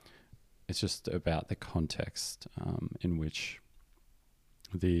it's just about the context in which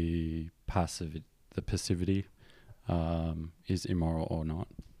the passivity is immoral or not.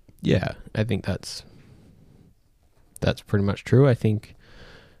 Yeah, I think that's pretty much true. I think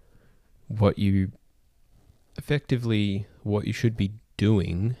what you should be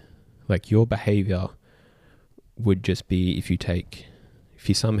doing, like your behavior would just be if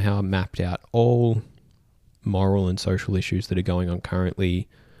you somehow mapped out all moral and social issues that are going on currently,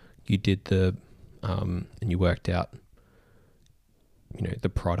 you did and you worked out, the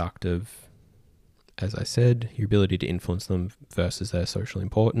product of, as I said, your ability to influence them versus their social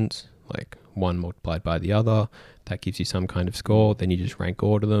importance, like one multiplied by the other, that gives you some kind of score. Then you just rank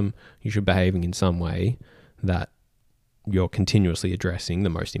order them. You should be behaving in some way that you're continuously addressing the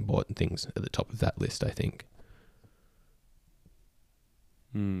most important things at the top of that list, I think.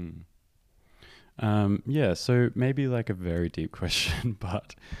 Yeah, so maybe like a very deep question,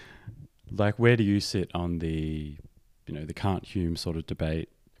 but like where do you sit on the, the Kant Hume sort of debate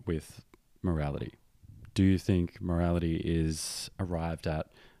with morality? Do you think morality is arrived at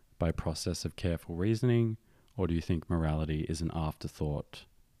by process of careful reasoning, or do you think morality is an afterthought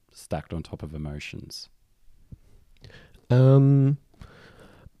stacked on top of emotions? I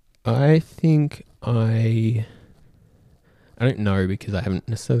think I don't know because I haven't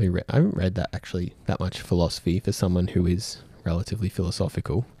necessarily I haven't read that actually that much philosophy for someone who is relatively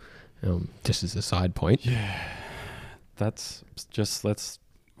philosophical. Just as a side point. Yeah, that's just, let's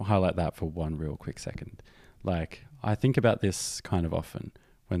highlight that for one real quick second. Like, I think about this kind of often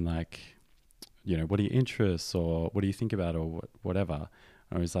when, like, what are your interests, or what do you think about, or whatever.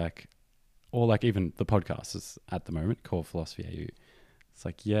 I was like, or like even the podcast is at the moment called Philosophy AU. It's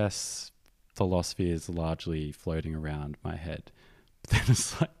like, yes, philosophy is largely floating around my head. But then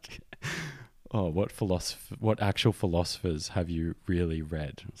it's like, oh, what actual philosophers have you really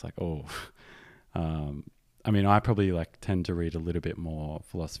read? It's like, oh, I mean, I probably like tend to read a little bit more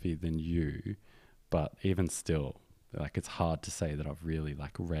philosophy than you, but even still, like, it's hard to say that I've really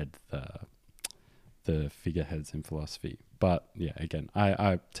like read the figureheads in philosophy. But yeah, again,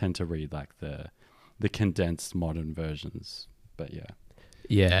 I tend to read like the condensed modern versions. But yeah,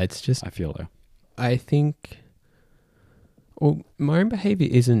 Yeah, it's just I feel though. I think well, my own behavior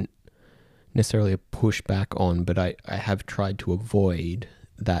isn't necessarily a pushback on, but I have tried to avoid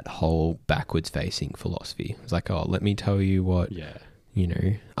that whole backwards facing philosophy. It's like, oh, let me tell you what, Yeah.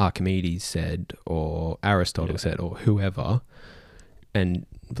 Archimedes said or Aristotle said or whoever, and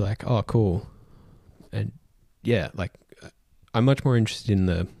be like, oh, cool. And yeah, like I'm much more interested in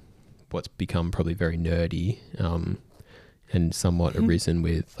the what's become probably very nerdy and somewhat arisen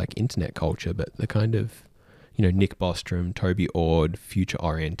with like internet culture, but the kind of, Nick Bostrom, Toby Ord,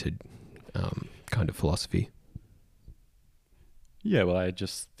 future-oriented kind of philosophy. Yeah, well, I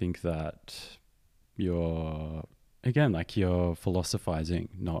just think that you're philosophizing,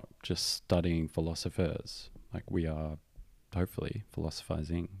 not just studying philosophers. Like, we are hopefully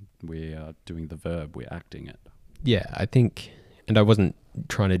philosophizing. We are doing the verb, we're acting it. Yeah, I think, and I wasn't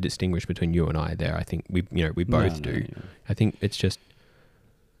trying to distinguish between you and I there. I think we both do. Yeah. I think it's just,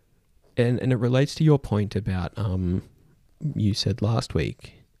 and it relates to your point about, you said last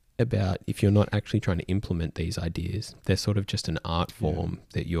week about if you're not actually trying to implement these ideas, they're sort of just an art form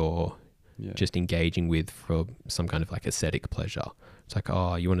that you're just engaging with for some kind of like aesthetic pleasure. It's like,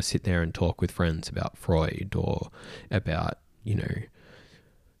 oh, you want to sit there and talk with friends about Freud or about,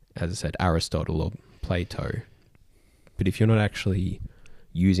 as I said, Aristotle or Plato. But if you're not actually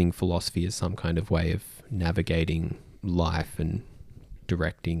using philosophy as some kind of way of navigating life and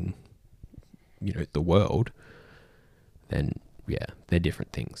directing, the world, then yeah, they're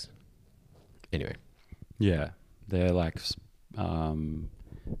different things. Anyway. Yeah, they're like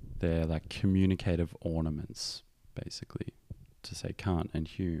communicative ornaments, basically, to say Kant and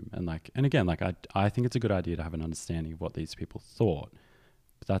Hume, and again, like I think it's a good idea to have an understanding of what these people thought,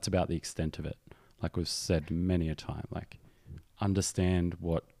 but that's about the extent of it. Like we've said many a time, like understand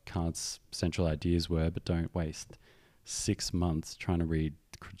what Kant's central ideas were, but don't waste 6 months trying to read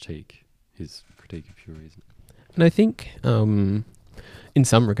his critique of pure reason. And I think, in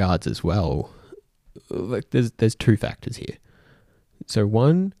some regards as well, like there's two factors here. So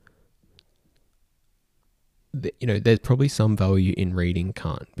one, there's probably some value in reading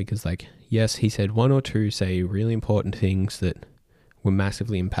Kant because, like, yes, he said one or two, say, really important things that were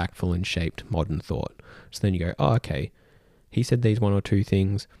massively impactful and shaped modern thought. So then you go, oh, okay, he said these one or two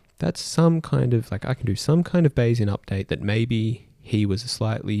things. That's some kind of, like, I can do some kind of Bayesian update that maybe he was a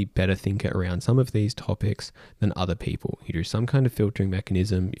slightly better thinker around some of these topics than other people. You do some kind of filtering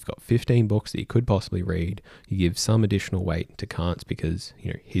mechanism. You've got 15 books that you could possibly read. You give some additional weight to Kant's because,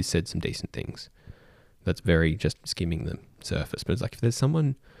 he's said some decent things. That's very just skimming the surface. But it's like, if there's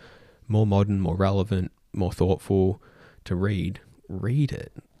someone more modern, more relevant, more thoughtful to read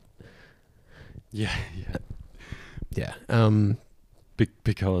it. Yeah.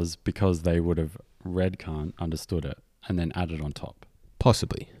 Because they would have read Kant, understood it, and then added on top.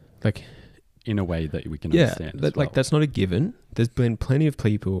 Possibly. Like, in a way that we can understand. Yeah, like that's not a given. There's been plenty of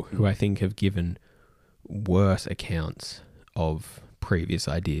people who I think have given worse accounts of previous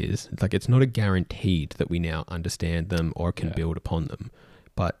ideas. Like, it's not a guaranteed that we now understand them or can build upon them.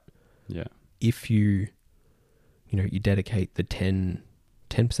 But if you dedicate the 10%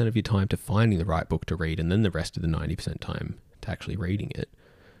 of your time to finding the right book to read and then the rest of the 90% time to actually reading it,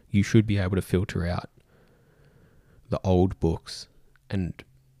 you should be able to filter out the old books and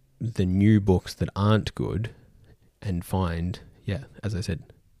the new books that aren't good and find, as I said,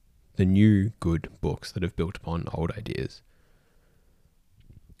 the new good books that have built upon old ideas.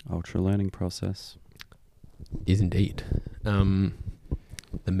 Ultra learning process. Is indeed. The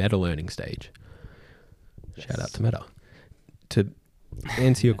meta learning stage. Yes. Shout out to Meta. To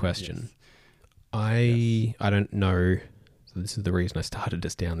answer your question, Yes. I don't know. So this is the reason I started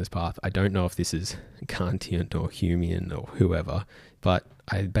us down this path. I don't know if this is Kantian or Humean or whoever, but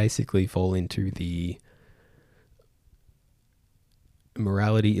I basically fall into the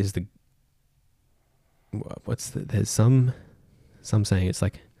morality is the there's some saying it's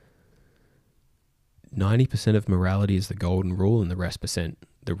like 90% of morality is the golden rule and the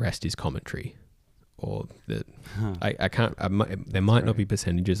rest is commentary. Or the I can't there might not be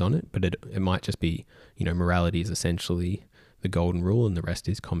percentages on it, but it might just be, morality is essentially the golden rule and the rest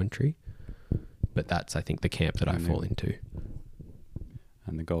is commentary. But that's, I think, the camp that I fall into.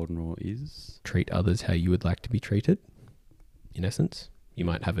 And the golden rule is? Treat others how you would like to be treated, in essence. You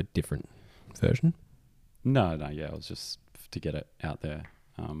might have a different version. No, yeah, it was just to get it out there,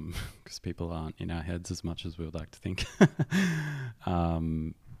 because people aren't in our heads as much as we would like to think.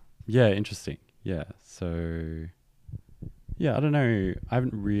 Yeah, interesting. Yeah, so, yeah, I don't know. I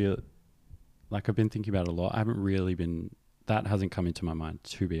haven't really, I've been thinking about it a lot. I haven't really been, that hasn't come into my mind,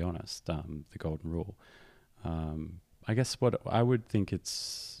 to be honest, the golden rule. I guess what I would think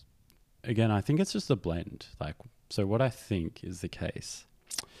it's, again, I think it's just a blend. So what I think is the case,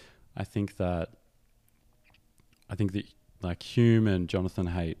 I think that Hume and Jonathan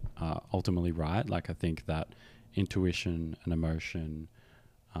Haidt are ultimately right. I think that intuition and emotion,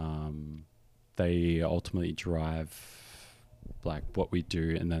 they ultimately drive what we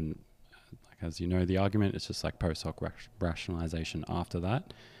do. And then, as you know, the argument is just post hoc rationalization after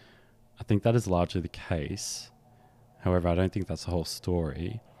that. I think that is largely the case. However, I don't think that's the whole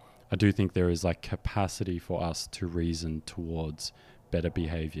story. I do think there is capacity for us to reason towards better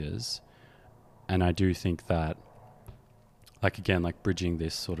behaviors. And I do think that, again, bridging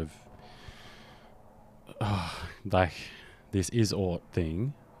this sort of, this is ought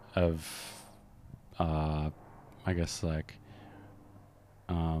thing of, I guess,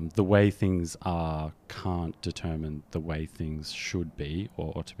 the way things are can't determine the way things should be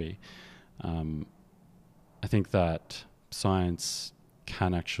or ought to be. I think that science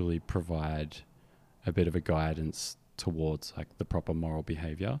can actually provide a bit of a guidance towards the proper moral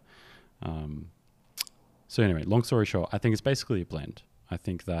behavior. So anyway, long story short, I think it's basically a blend. I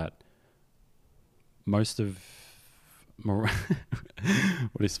think that most of what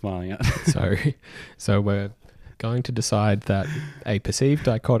are you smiling at? So we're going to decide that a perceived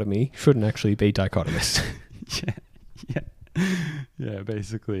dichotomy shouldn't actually be dichotomous. Yeah.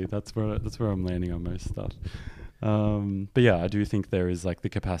 Basically, that's where I'm landing on most stuff. But yeah, I do think there is the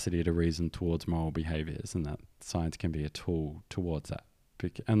capacity to reason towards moral behaviors, and that science can be a tool towards that.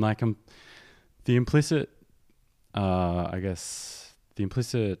 And the implicit, I guess, the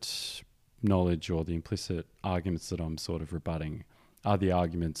implicit knowledge or the implicit arguments that I'm sort of rebutting are the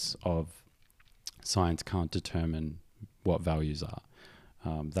arguments of science can't determine what values are.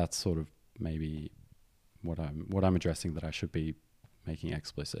 That's sort of maybe what I'm addressing that I should be making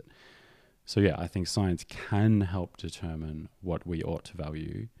explicit. So yeah, I think science can help determine what we ought to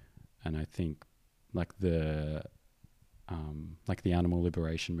value, and I think the animal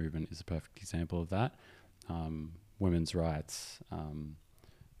liberation movement is a perfect example of that. Women's rights,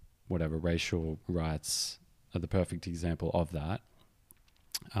 racial rights are the perfect example of that.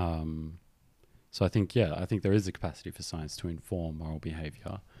 So I think there is a capacity for science to inform moral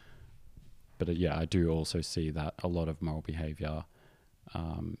behavior. But I do also see that a lot of moral behavior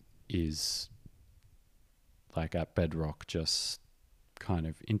is at bedrock just kind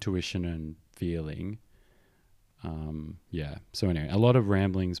of intuition and feeling. So anyway, a lot of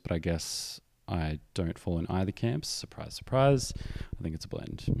ramblings, but I guess I don't fall in either camps. Surprise, surprise. I think it's a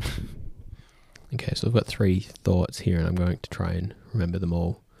blend. Okay, so I've got 3 thoughts here and I'm going to try and remember them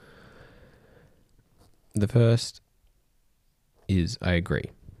all. The first is I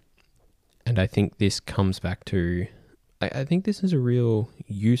agree. And I think this comes back to, I think this is a real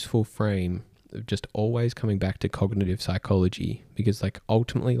useful frame of just always coming back to cognitive psychology, because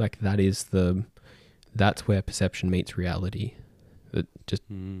ultimately that's where perception meets reality. That just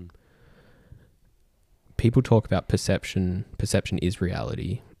people talk about perception is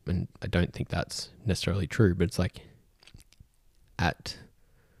reality, and I don't think that's necessarily true, but it's at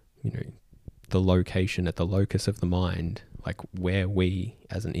the location, at the locus of the mind, where we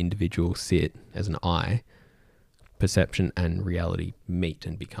as an individual sit as an I, perception and reality meet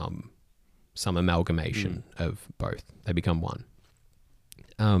and become some amalgamation of both. They become one.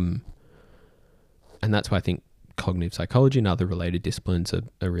 And that's why I think cognitive psychology and other related disciplines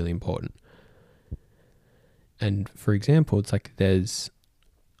are really important. And for example, it's like there's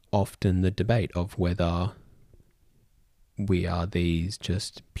often the debate of whether we are these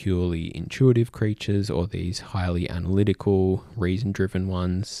just purely intuitive creatures or these highly analytical, reason-driven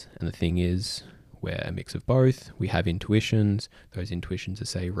ones. And the thing is, we're a mix of both. We have intuitions. Those intuitions are,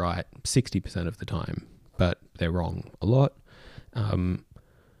 say, right 60% of the time, but they're wrong a lot.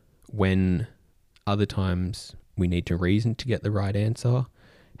 When other times we need to reason to get the right answer.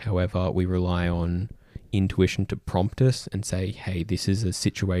 However, we rely on intuition to prompt us and say, hey, this is a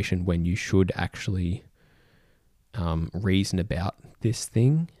situation when you should actually reason about this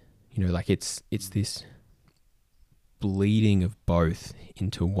thing. You know, like it's this bleeding of both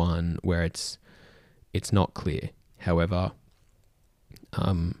into one where it's not clear. However,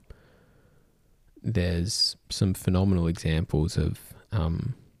 there's some phenomenal examples of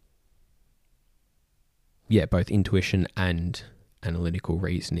both intuition and analytical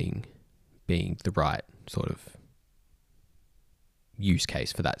reasoning being the right sort of use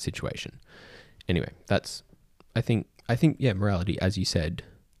case for that situation. Anyway, that's I think morality, as you said,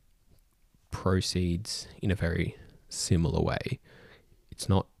 proceeds in a very similar way. It's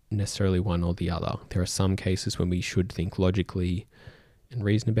not necessarily one or the other. There are some cases when we should think logically and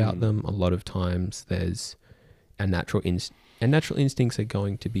reason about them. A lot of times there's natural instincts are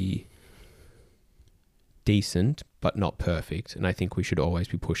going to be decent but not perfect, and I think we should always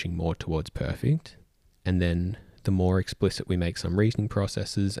be pushing more towards perfect. And then the more explicit we make some reasoning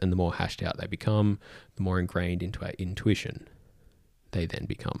processes and the more hashed out they become, the more ingrained into our intuition they then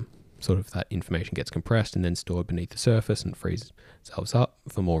become. Sort of that information gets compressed and then stored beneath the surface and frees itself up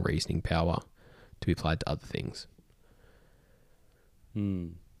for more reasoning power to be applied to other things.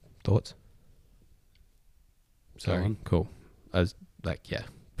 Thoughts? Sorry. Cool.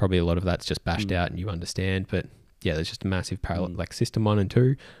 Probably a lot of that's just bashed out and you understand, but yeah, there's just a massive parallel. Like system 1 and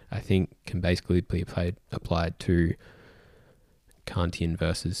 2, I think can basically be applied to Kantian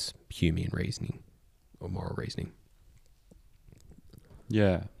versus Humean reasoning or moral reasoning.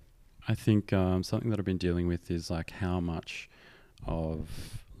 Yeah, I think something that I've been dealing with is like how much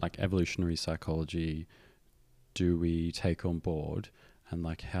of like evolutionary psychology do we take on board, and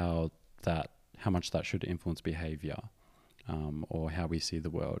like how much that should influence behavior, or how we see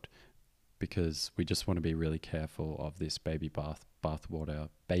the world, because we just want to be really careful of this baby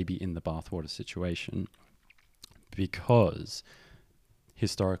in the bathwater situation, because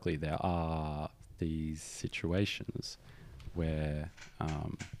historically there are these situations where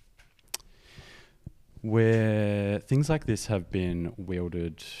things like this have been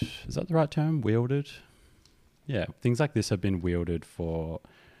wielded. Is that the right term? Wielded? Yeah, things like this have been wielded for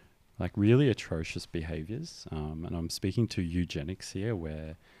like really atrocious behaviors. And I'm speaking to eugenics here,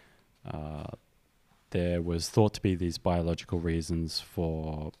 where there was thought to be these biological reasons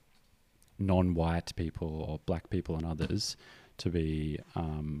for non-white people or black people and others to be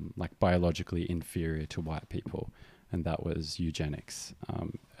like biologically inferior to white people. And that was eugenics.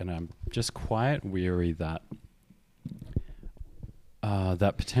 And I'm just quite weary that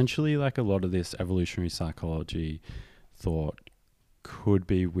that potentially like a lot of this evolutionary psychology thought could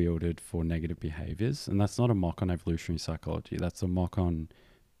be wielded for negative behaviors. And that's not a mock on evolutionary psychology. That's a mock on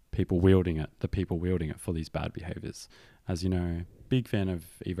people wielding it, the people wielding it for these bad behaviors. As you know, big fan of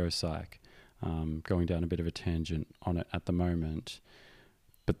Evo Psych, going down a bit of a tangent on it at the moment.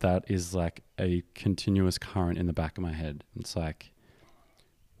 But that is like a continuous current in the back of my head. It's like,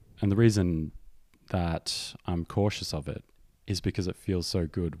 and the reason that I'm cautious of it is because it feels so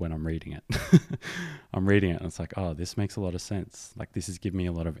good when I'm reading it. I'm reading it and it's like, oh, this makes a lot of sense. Like this is giving me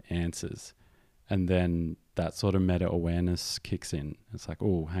a lot of answers. And then that sort of meta awareness kicks in. It's like,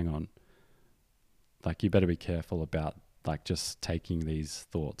 oh, hang on. Like you better be careful about like just taking these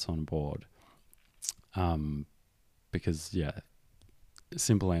thoughts on board. Because yeah,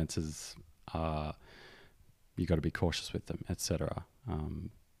 simple answers are, you got to be cautious with them, etc.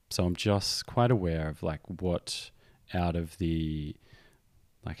 So I'm just quite aware of like what out of the,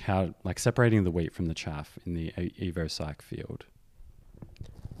 like how, like separating the wheat from the chaff in the Evo Psych field.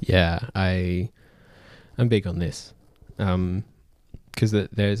 Yeah, I'm big on this, because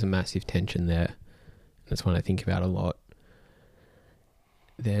there's a massive tension there. That's one I think about a lot.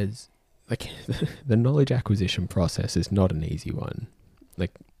 There's like the knowledge acquisition process is not an easy one.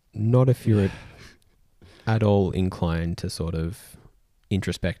 Like not if you're at all inclined to sort of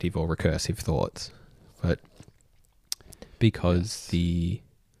introspective or recursive thoughts, but because the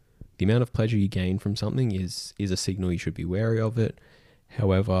amount of pleasure you gain from something is a signal you should be wary of it.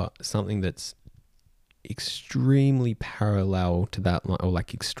 However, something that's extremely parallel to that line, or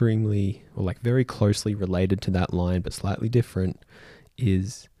like extremely, or like very closely related to that line, but slightly different,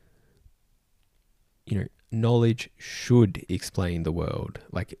 is, you know, knowledge should explain the world.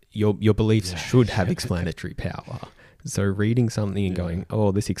 Like your beliefs should have explanatory power. So reading something and going,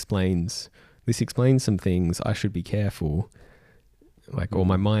 oh, this explains some things, I should be careful. Like, or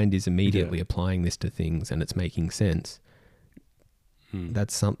my mind is immediately applying this to things and it's making sense.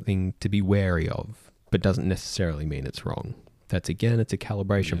 That's something to be wary of, but doesn't necessarily mean it's wrong. That's, again, it's a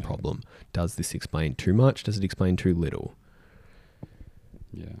calibration problem. Does this explain too much? Does it explain too little?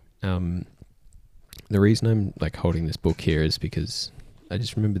 Yeah. The reason I'm like holding this book here is because I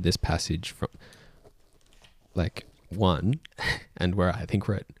just remember this passage from like 1, and where I think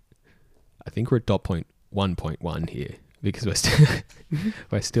we're at dot point 1.1 here, because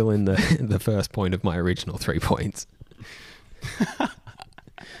we're still in the first point of my original 3 points.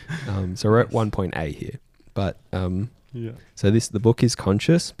 So we're at 1.A here, but so the book is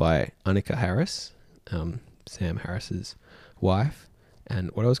Conscious by Annika Harris, Sam Harris's wife, and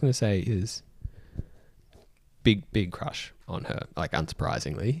what I was going to say is big crush on her, like,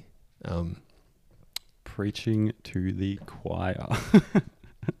 unsurprisingly. Preaching to the choir.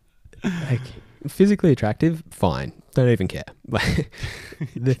 Like, physically attractive, fine, don't even care. Like,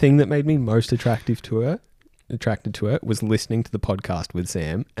 the thing that made me most attracted to her was listening to the podcast with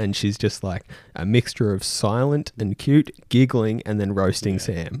Sam, and she's just like a mixture of silent and cute, giggling, and then roasting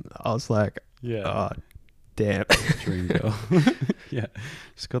Sam. I was like, oh, damn. Dream girl. Yeah.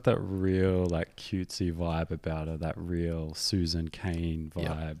 She's got that real like cutesy vibe about her, that real Susan Cain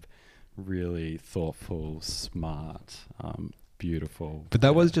vibe. Really thoughtful, smart, beautiful. But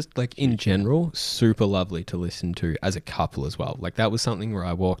that was just like, in general, super lovely to listen to as a couple as well. Like, that was something where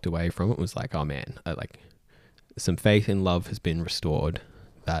I walked away from it, was like, oh man, some faith in love has been restored.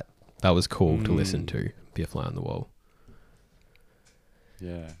 That was cool to listen to. Be a fly on the wall.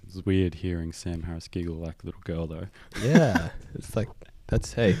 Yeah, it's weird hearing Sam Harris giggle like a little girl, though. Yeah, it's like,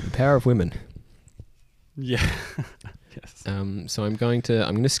 that's, hey, the power of women. Yeah. Yes. So I'm going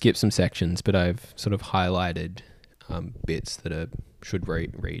to skip some sections, but I've sort of highlighted bits that should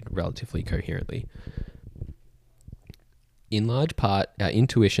read relatively coherently. In large part, our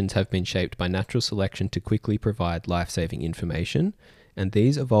intuitions have been shaped by natural selection to quickly provide life-saving information, and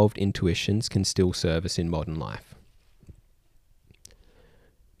these evolved intuitions can still serve us in modern life.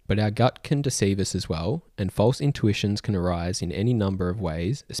 But our gut can deceive us as well, and false intuitions can arise in any number of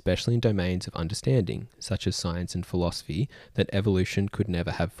ways, especially in domains of understanding, such as science and philosophy, that evolution could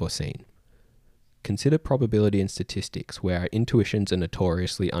never have foreseen. Consider probability and statistics, where our intuitions are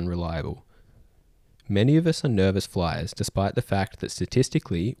notoriously unreliable. Many of us are nervous flyers, despite the fact that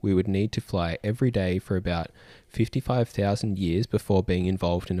statistically we would need to fly every day for about 55,000 years before being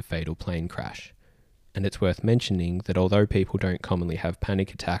involved in a fatal plane crash. And it's worth mentioning that although people don't commonly have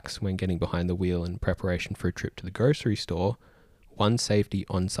panic attacks when getting behind the wheel in preparation for a trip to the grocery store, one's safety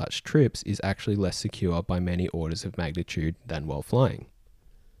on such trips is actually less secure by many orders of magnitude than while flying.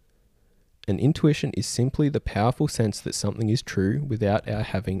 An intuition is simply the powerful sense that something is true without our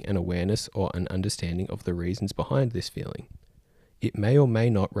having an awareness or an understanding of the reasons behind this feeling. It may or may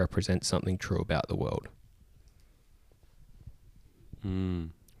not represent something true about the world.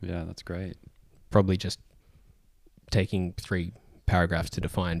 Yeah, that's great. Probably just taking 3 paragraphs to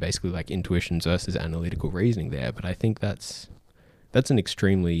define basically like intuitions versus analytical reasoning there, but I think that's an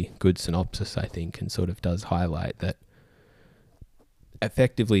extremely good synopsis, I think, and sort of does highlight that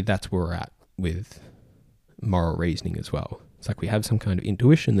effectively that's where we're at with moral reasoning as well. It's like we have some kind of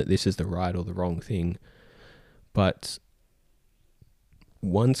intuition that this is the right or the wrong thing, but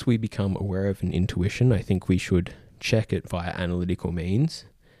once we become aware of an intuition, I think we should check it via analytical means.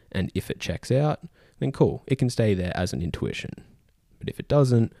 And if it checks out, then cool, it can stay there as an intuition. But if it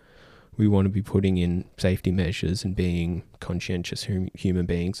doesn't, we want to be putting in safety measures and being conscientious human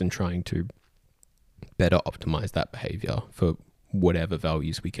beings and trying to better optimize that behavior for whatever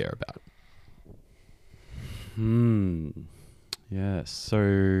values we care about. Yeah,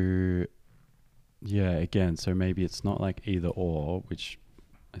 so again, so maybe it's not like either or, which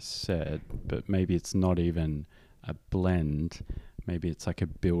I said, but maybe it's not even a blend. Maybe it's like a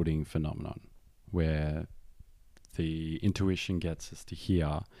building phenomenon where the intuition gets us to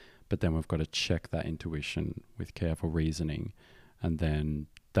here, but then we've got to check that intuition with careful reasoning, and then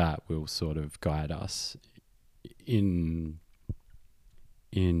that will sort of guide us in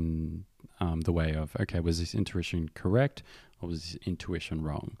the way of, okay, was this intuition correct or was this intuition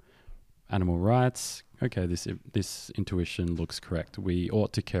wrong? Animal rights, okay, this intuition looks correct. We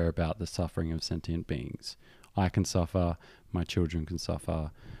ought to care about the suffering of sentient beings. I can suffer, my children can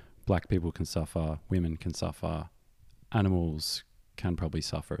suffer. black people can suffer, women can suffer, animals can probably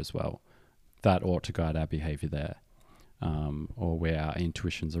suffer as well. That ought to guide our behavior there. Or where our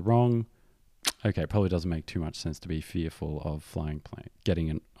intuitions are wrong. Okay, it probably doesn't make too much sense to be fearful of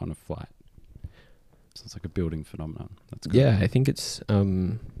getting on a flight. So it's like a building phenomenon. That's good. Yeah, I think it's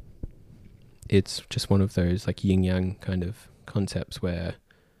just one of those like yin yang kind of concepts where,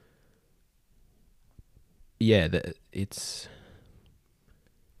 it's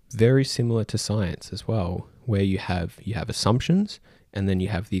very similar to science as well, where you have assumptions and then you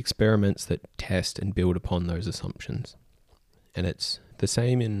have the experiments that test and build upon those assumptions. And it's the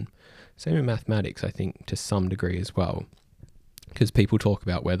same in mathematics, I think, to some degree as well, because people talk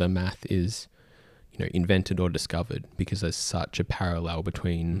about whether math is, invented or discovered, because there's such a parallel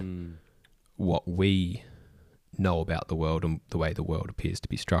between what we know about the world and the way the world appears to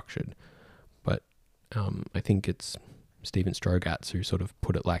be structured. But I think it's Stephen Strogatz who sort of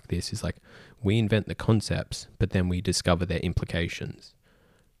put it like this, is like, we invent the concepts, but then we discover their implications.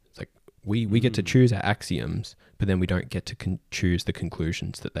 It's like we get to choose our axioms, but then we don't get to choose the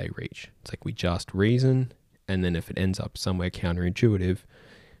conclusions that they reach. It's like we just reason, and then if it ends up somewhere counterintuitive,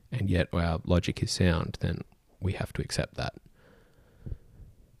 and yet our logic is sound, then we have to accept that.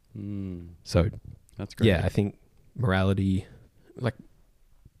 So that's great. Yeah, I think morality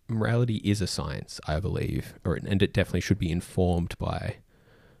is a science, I believe, and it definitely should be informed by,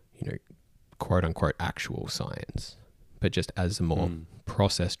 quote unquote actual science, but just as a more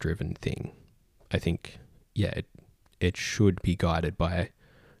process driven thing, I think, it should be guided by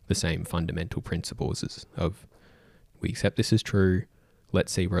the same fundamental principles of, we accept this is true,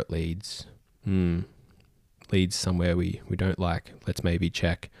 let's see where it leads. Leads somewhere we don't like. Let's maybe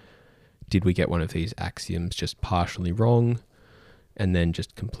check, did we get one of these axioms just partially wrong? And then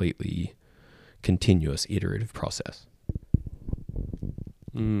just completely continuous iterative process.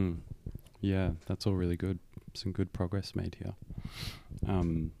 Yeah, that's all really good. Some good progress made here.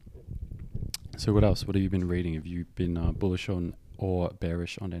 So what else? What have you been reading? Have you been bullish on or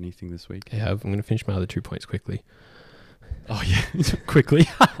bearish on anything this week? Yeah, I'm going to finish my other 2 points quickly. Oh yeah, quickly.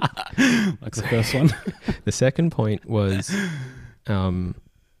 Like the first one. The second point was, I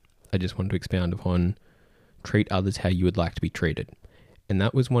just wanted to expound upon, treat others how you would like to be treated. And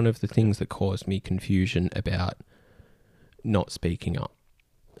that was one of the things that caused me confusion about not speaking up,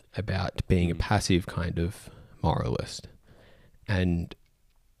 about being a passive kind of moralist. And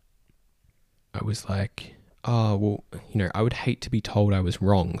I was like, oh, well, I would hate to be told I was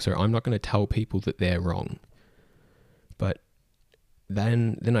wrong, so I'm not going to tell people that they're wrong. But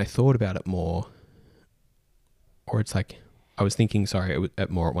then I thought about it more, or it's like, I was thinking,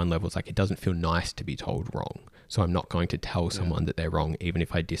 at one level, it's like, it doesn't feel nice to be told wrong. So I'm not going to tell someone that they're wrong, even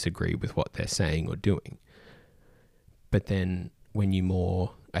if I disagree with what they're saying or doing. But then when you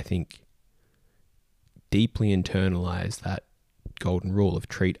more, I think, deeply internalize that golden rule of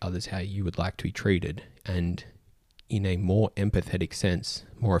treat others how you would like to be treated, and in a more empathetic sense,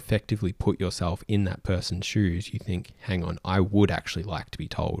 more effectively put yourself in that person's shoes, you think, hang on, I would actually like to be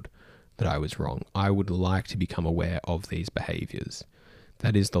told that I was wrong. I would like to become aware of these behaviors.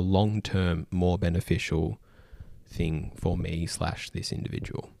 That is the long-term, more beneficial thing for me / this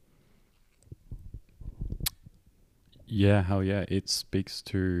individual. Yeah, hell yeah. It speaks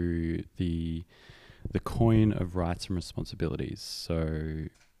to the coin of rights and responsibilities. So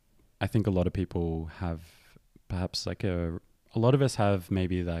I think a lot of people have perhaps like a lot of us have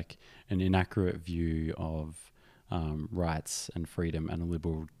maybe like an inaccurate view of rights and freedom and a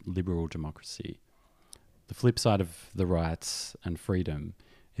liberal democracy. The flip side of the rights and freedom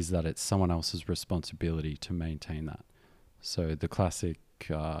is that it's someone else's responsibility to maintain that. So the classic,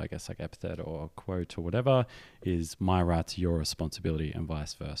 I guess like epithet or quote or whatever is my rights, your responsibility, and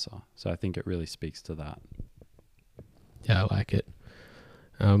vice versa. So I think it really speaks to that. Yeah, I like it.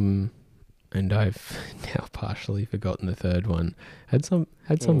 And I've now partially forgotten the third one. Had some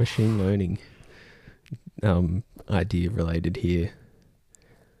machine learning idea related here.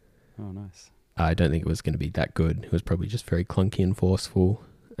 Oh, nice. I don't think it was going to be that good. It was probably just very clunky and forceful.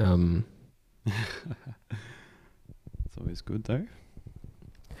 It's always good though.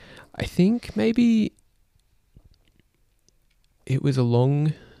 I think maybe it was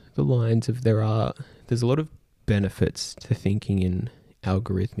along the lines of there's a lot of benefits to thinking in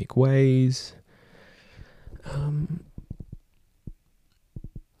algorithmic ways.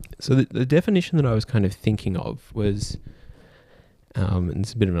 So the definition that I was kind of thinking of was, and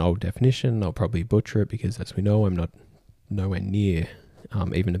it's a bit of an old definition, I'll probably butcher it because as we know, I'm not nowhere near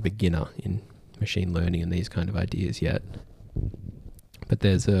even a beginner in machine learning and these kind of ideas yet. But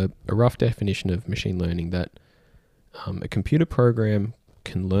there's a rough definition of machine learning that a computer program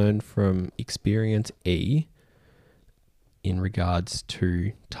can learn from experience E in regards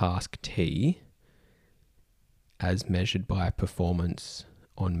to task T as measured by performance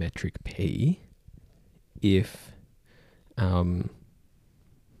on metric P if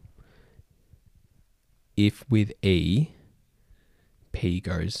with E, P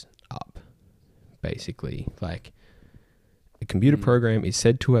goes up, basically. Like, a computer program is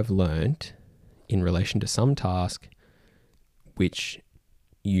said to have learnt in relation to some task which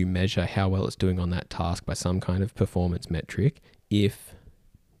you measure how well it's doing on that task by some kind of performance metric if,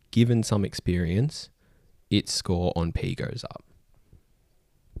 given some experience, its score on P goes up.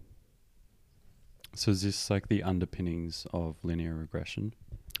 So is this like the underpinnings of linear regression?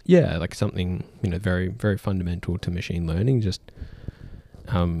 Yeah, like something, very, very fundamental to machine learning. Just,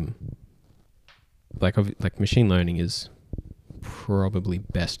 like machine learning is probably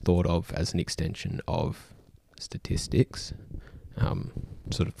best thought of as an extension of statistics,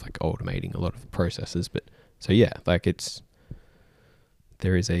 sort of like automating a lot of processes. But so yeah, like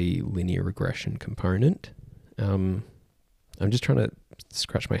there is a linear regression component. I'm just trying to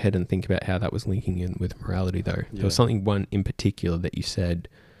scratch my head and think about how that was linking in with morality, though. Yeah. There was one in particular that you said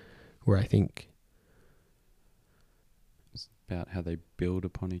where I think It's about how they build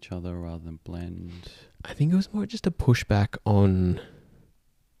upon each other rather than blend. I think it was more just a pushback on.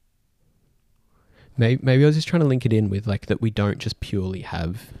 Maybe I was just trying to link it in with like that we don't just purely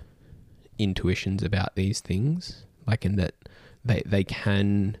have intuitions about these things, like in that they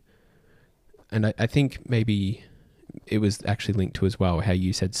can. And I think maybe it was actually linked to as well how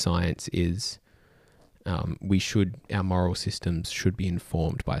you said science is, our moral systems should be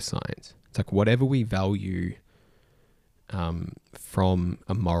informed by science. It's like whatever we value from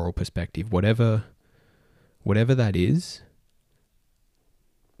a moral perspective, whatever that is,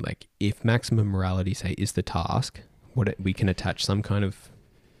 like if maximum morality, say, is the task, we can attach some kind of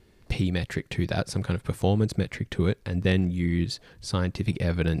P metric to that, some kind of performance metric to it, and then use scientific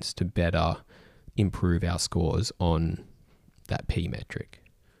evidence to better improve our scores on that P metric.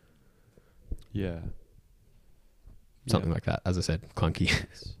 Yeah. Something like that. As I said, clunky.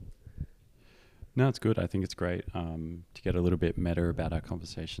 No, it's good. I think it's great to get a little bit meta about our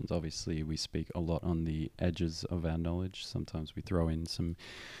conversations. Obviously, we speak a lot on the edges of our knowledge. Sometimes we throw in some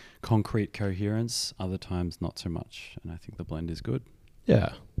concrete coherence, other times not so much. And I think the blend is good.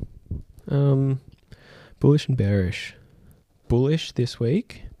 Yeah. Bullish and bearish. Bullish this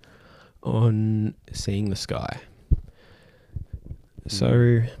week on seeing the sky.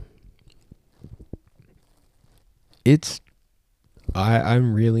 So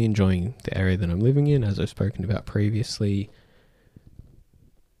I'm really enjoying the area that I'm living in, as I've spoken about previously.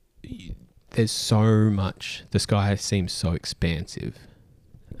 There's so much. The sky seems so expansive.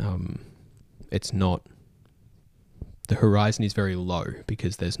 It's not. The horizon is very low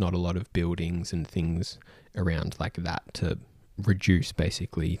because there's not a lot of buildings and things around like that to reduce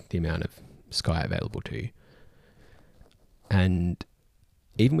basically the amount of sky available to you. And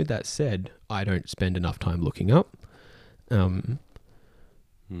even with that said, I don't spend enough time looking up.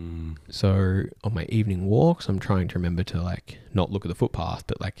 So on my evening walks, I'm trying to remember to like not look at the footpath,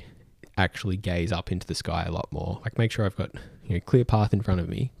 but like actually gaze up into the sky a lot more. Like make sure I've got clear path in front of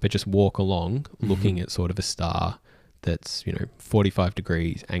me, but just walk along looking at sort of a star that's 45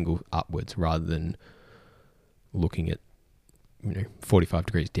 degrees angle upwards rather than looking at 45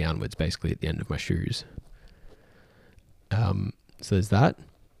 degrees downwards, basically at the end of my shoes. So there's that.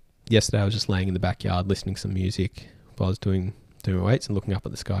 Yesterday I was just laying in the backyard listening to some music while I was doing my weights and looking up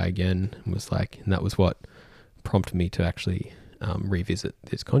at the sky again, and that was what prompted me to actually revisit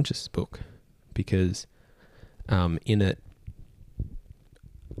this conscious book, because in it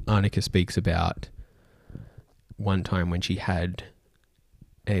Annika speaks about one time when she had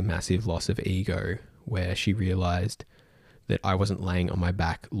a massive loss of ego where she realized that I wasn't laying on my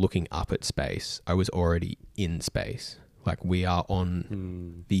back looking up at space. I was already in space. Like we are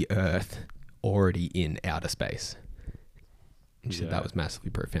on the earth already in outer space. And she said that was a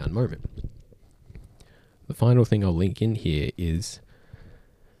massively profound moment. The final thing I'll link in here is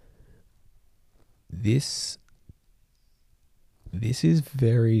this is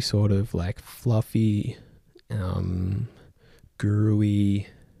very sort of like fluffy, guru-y,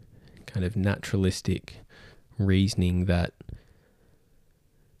 kind of naturalistic reasoning that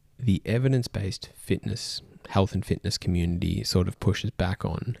the evidence-based health and fitness community sort of pushes back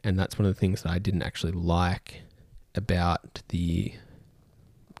on. And that's one of the things that I didn't actually like about the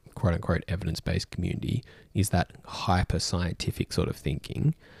quote-unquote evidence-based community, is that hyper-scientific sort of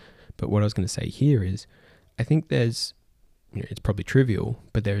thinking. But what I was going to say here is I think there's, it's probably trivial,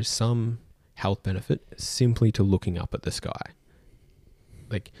 but there is some health benefit simply to looking up at the sky.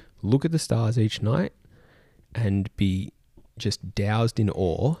 like look at the stars each night and be just doused in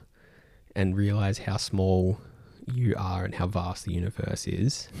awe and realize how small you are and how vast the universe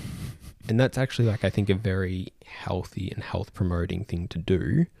is. And that's actually like, I think, a very healthy and health promoting thing to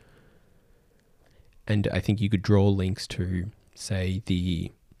do. And I think you could draw links to, say,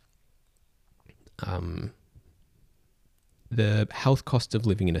 the health costs of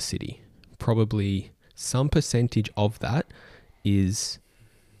living in a city. Probably some percentage of that is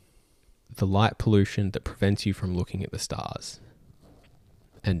the light pollution that prevents you from looking at the stars.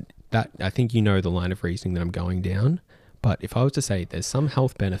 And that, I think you know the line of reasoning that I'm going down. But if I was to say there's some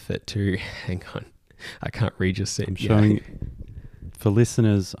health benefit to, hang on, I can't read your set. For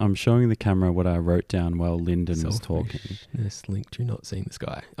listeners, I'm showing the camera what I wrote down while Lyndon was talking. Selfishness linked to not seeing the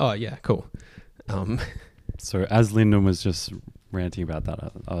sky. Oh yeah, cool. So as Lyndon was just ranting about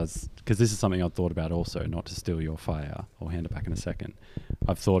that, I was, because this is something I've thought about also, not to steal your fire, I'll hand it back in a second.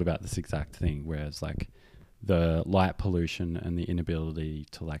 I've thought about this exact thing, whereas like the light pollution and the inability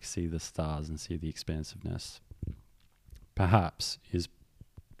to like see the stars and see the expansiveness perhaps is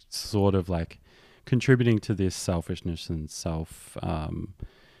sort of like contributing to this selfishness and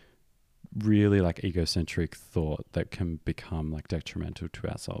really like egocentric thought that can become like detrimental to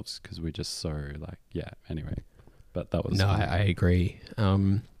ourselves because we're just so like, yeah, anyway. But that was... No, I agree.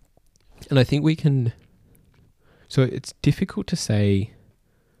 And I think we can... So it's difficult to say,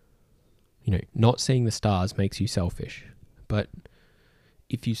 you know, not seeing the stars makes you selfish. But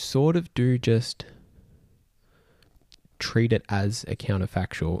if you sort of do just treat it as a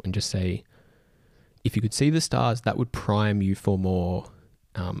counterfactual and just say, if you could see the stars, that would prime you for more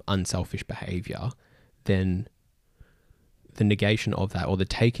unselfish behavior, then the negation of that or the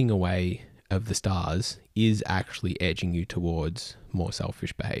taking away of the stars is actually edging you towards more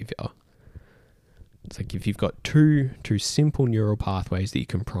selfish behavior. It's like if you've got two simple neural pathways that you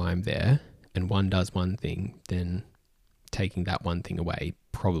can prime there and one does one thing, then taking that one thing away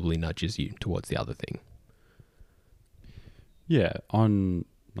probably nudges you towards the other thing. Yeah, on...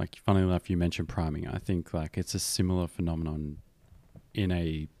 Like, funnily enough, you mentioned priming. I think like it's a similar phenomenon in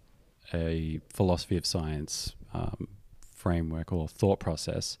a philosophy of science framework or thought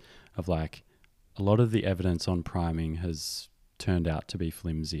process of like a lot of the evidence on priming has turned out to be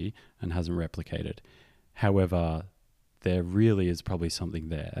flimsy and hasn't replicated. However, there really is probably something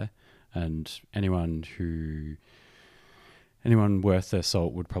there, and anyone worth their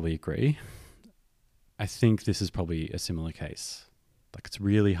salt would probably agree. I think this is probably a similar case. Like it's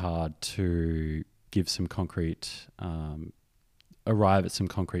really hard to give some concrete, arrive at some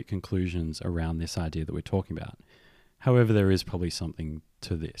concrete conclusions around this idea that we're talking about. However, there is probably something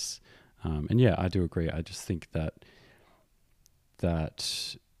to this. And yeah, I do agree. I just think that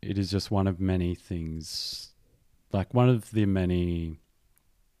it is just one of many things, like one of the many,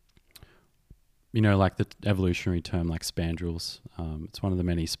 you know, like the evolutionary term like spandrels. It's one of the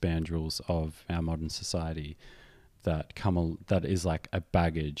many spandrels of our modern society that is like a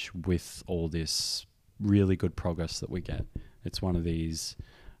baggage with all this really good progress that we get. It's one of these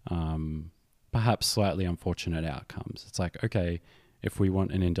perhaps slightly unfortunate outcomes. It's like, okay, if we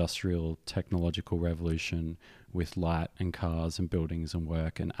want an industrial technological revolution with light and cars and buildings and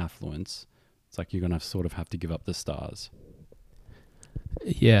work and affluence, it's like you're going to sort of have to give up the stars.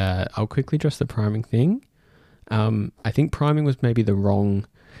 Yeah, I'll quickly address the priming thing. I think priming was maybe the wrong...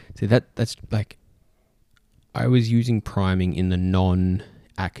 See, that's like... I was using priming in the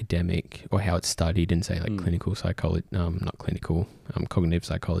non-academic or how it's studied in, say, like clinical psychology, not clinical, cognitive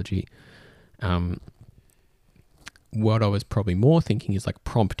psychology. What I was probably more thinking is like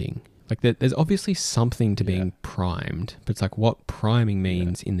prompting. Like there's obviously something to being primed, but it's like what priming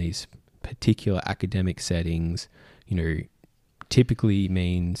means in these particular academic settings, you know, typically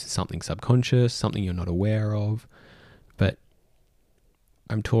means something subconscious, something you're not aware of. But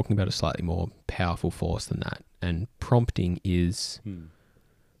I'm talking about a slightly more powerful force than that. And prompting is,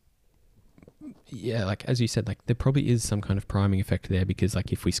 yeah, like as you said, like there probably is some kind of priming effect there because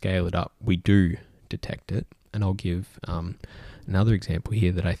like if we scale it up, we do detect it. And I'll give another example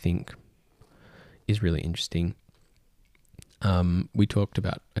here that I think is really interesting. I talked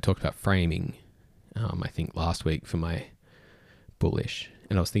about framing, I think last week for my bullish,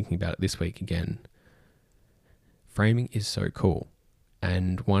 and I was thinking about it this week again. Framing is so cool.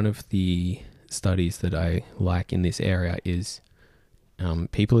 And one of the studies that I like in this area is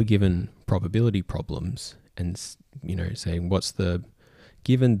people are given probability problems and, you know, saying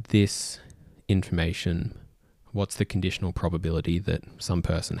given this information, what's the conditional probability that some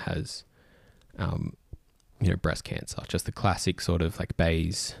person has, breast cancer? Just the classic sort of like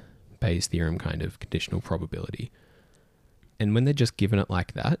Bayes theorem kind of conditional probability. And when they're just given it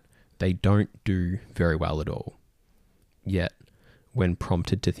like that, they don't do very well at all. Yet, when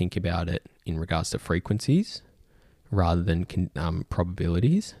prompted to think about it in regards to frequencies rather than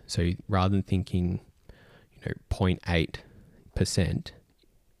probabilities, so rather than thinking, 0.8%,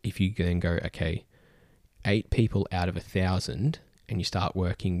 if you then go, okay, 8 people out of 1,000, and you start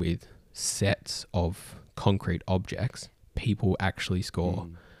working with sets of concrete objects, people actually score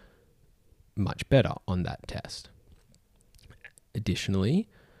much better on that test. Additionally,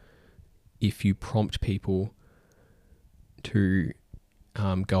 if you prompt people to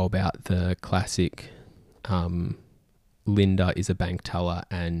go about the classic Linda is a bank teller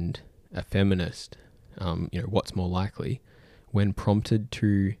and a feminist, what's more likely, when prompted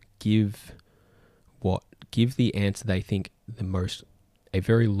to give the answer they think a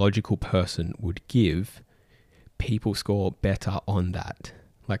very logical person would give, people score better on that.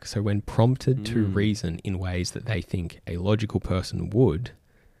 Like, so when prompted to reason in ways that they think a logical person would,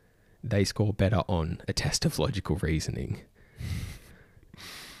 they score better on a test of logical reasoning.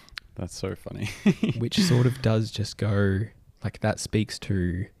 That's so funny. Which sort of does just go, like, that speaks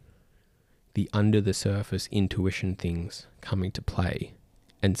to the under the surface intuition things coming to play,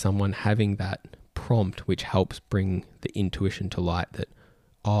 and someone having that prompt which helps bring the intuition to light that,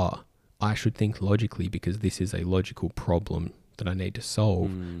 I should think logically because this is a logical problem that I need to solve.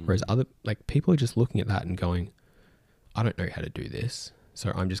 Whereas other, like, people are just looking at that and going, I don't know how to do this,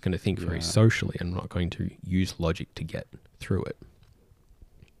 so I'm just going to think very socially and I'm not going to use logic to get through it.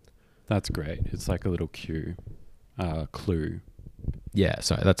 That's great. It's like a little clue. Yeah,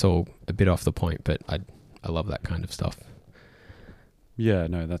 sorry, that's all a bit off the point, but I love that kind of stuff. Yeah,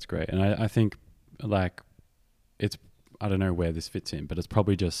 no, that's great. And I think, like, it's, I don't know where this fits in, but it's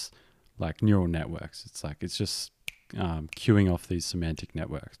probably just like neural networks. It's like, it's just queuing off these semantic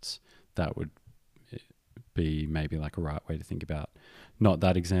networks. That would be maybe like a right way to think about, not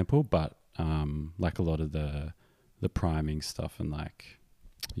that example, but like a lot of the priming stuff and like,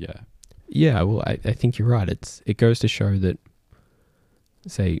 yeah. Yeah, well, I think you're right. It goes to show that,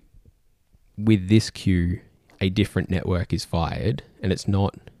 say, with this cue, a different network is fired, and it's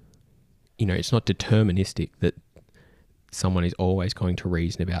not, it's not deterministic that someone is always going to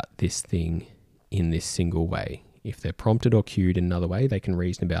reason about this thing in this single way. If they're prompted or cued in another way, they can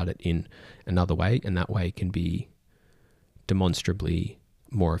reason about it in another way, and that way can be demonstrably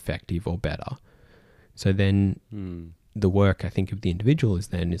more effective or better. So then the work, I think, of the individual is,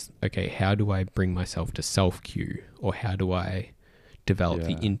 okay, how do I bring myself to self-cue, or how do I develop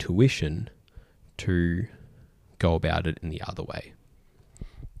the intuition to go about it in the other way?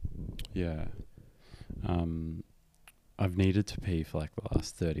 Yeah. I've needed to pee for like the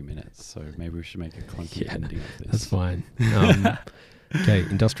last 30 minutes, so maybe we should make a clunky ending of this. That's fine. Okay,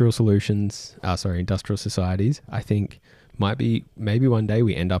 industrial societies, I think maybe one day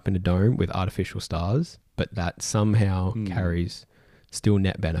we end up in a dome with artificial stars, but that somehow carries still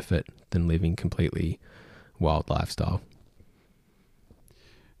net benefit than living completely wild lifestyle.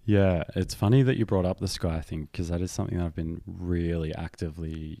 Yeah, it's funny that you brought up the sky thing, because that is something that I've been really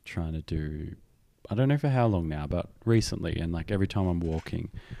actively trying to do. I don't know for how long now, but recently, and like every time I'm walking,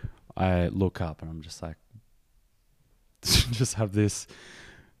 I look up and I'm just like, just have this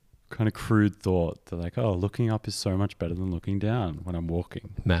kind of crude thought that like, oh, looking up is so much better than looking down when I'm walking.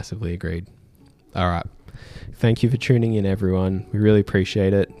 Massively agreed. All right. Thank you for tuning in, everyone. We really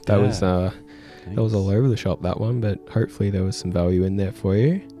appreciate it. That was all over the shop, that one, but hopefully there was some value in there for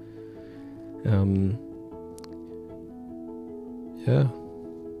you. Yeah.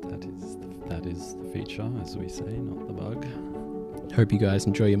 That is the feature, as we say, not the bug. Hope you guys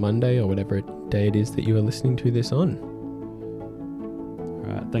enjoy your Monday or whatever day it is that you are listening to this on.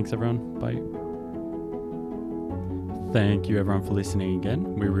 All right. Thanks, everyone. Bye. Thank you, everyone, for listening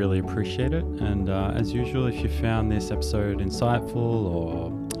again. We really appreciate it. And as usual, if you found this episode insightful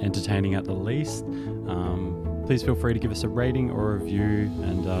or entertaining at the least, please feel free to give us a rating or a review,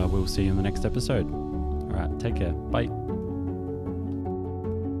 and we'll see you in the next episode. All right. Take care. Bye.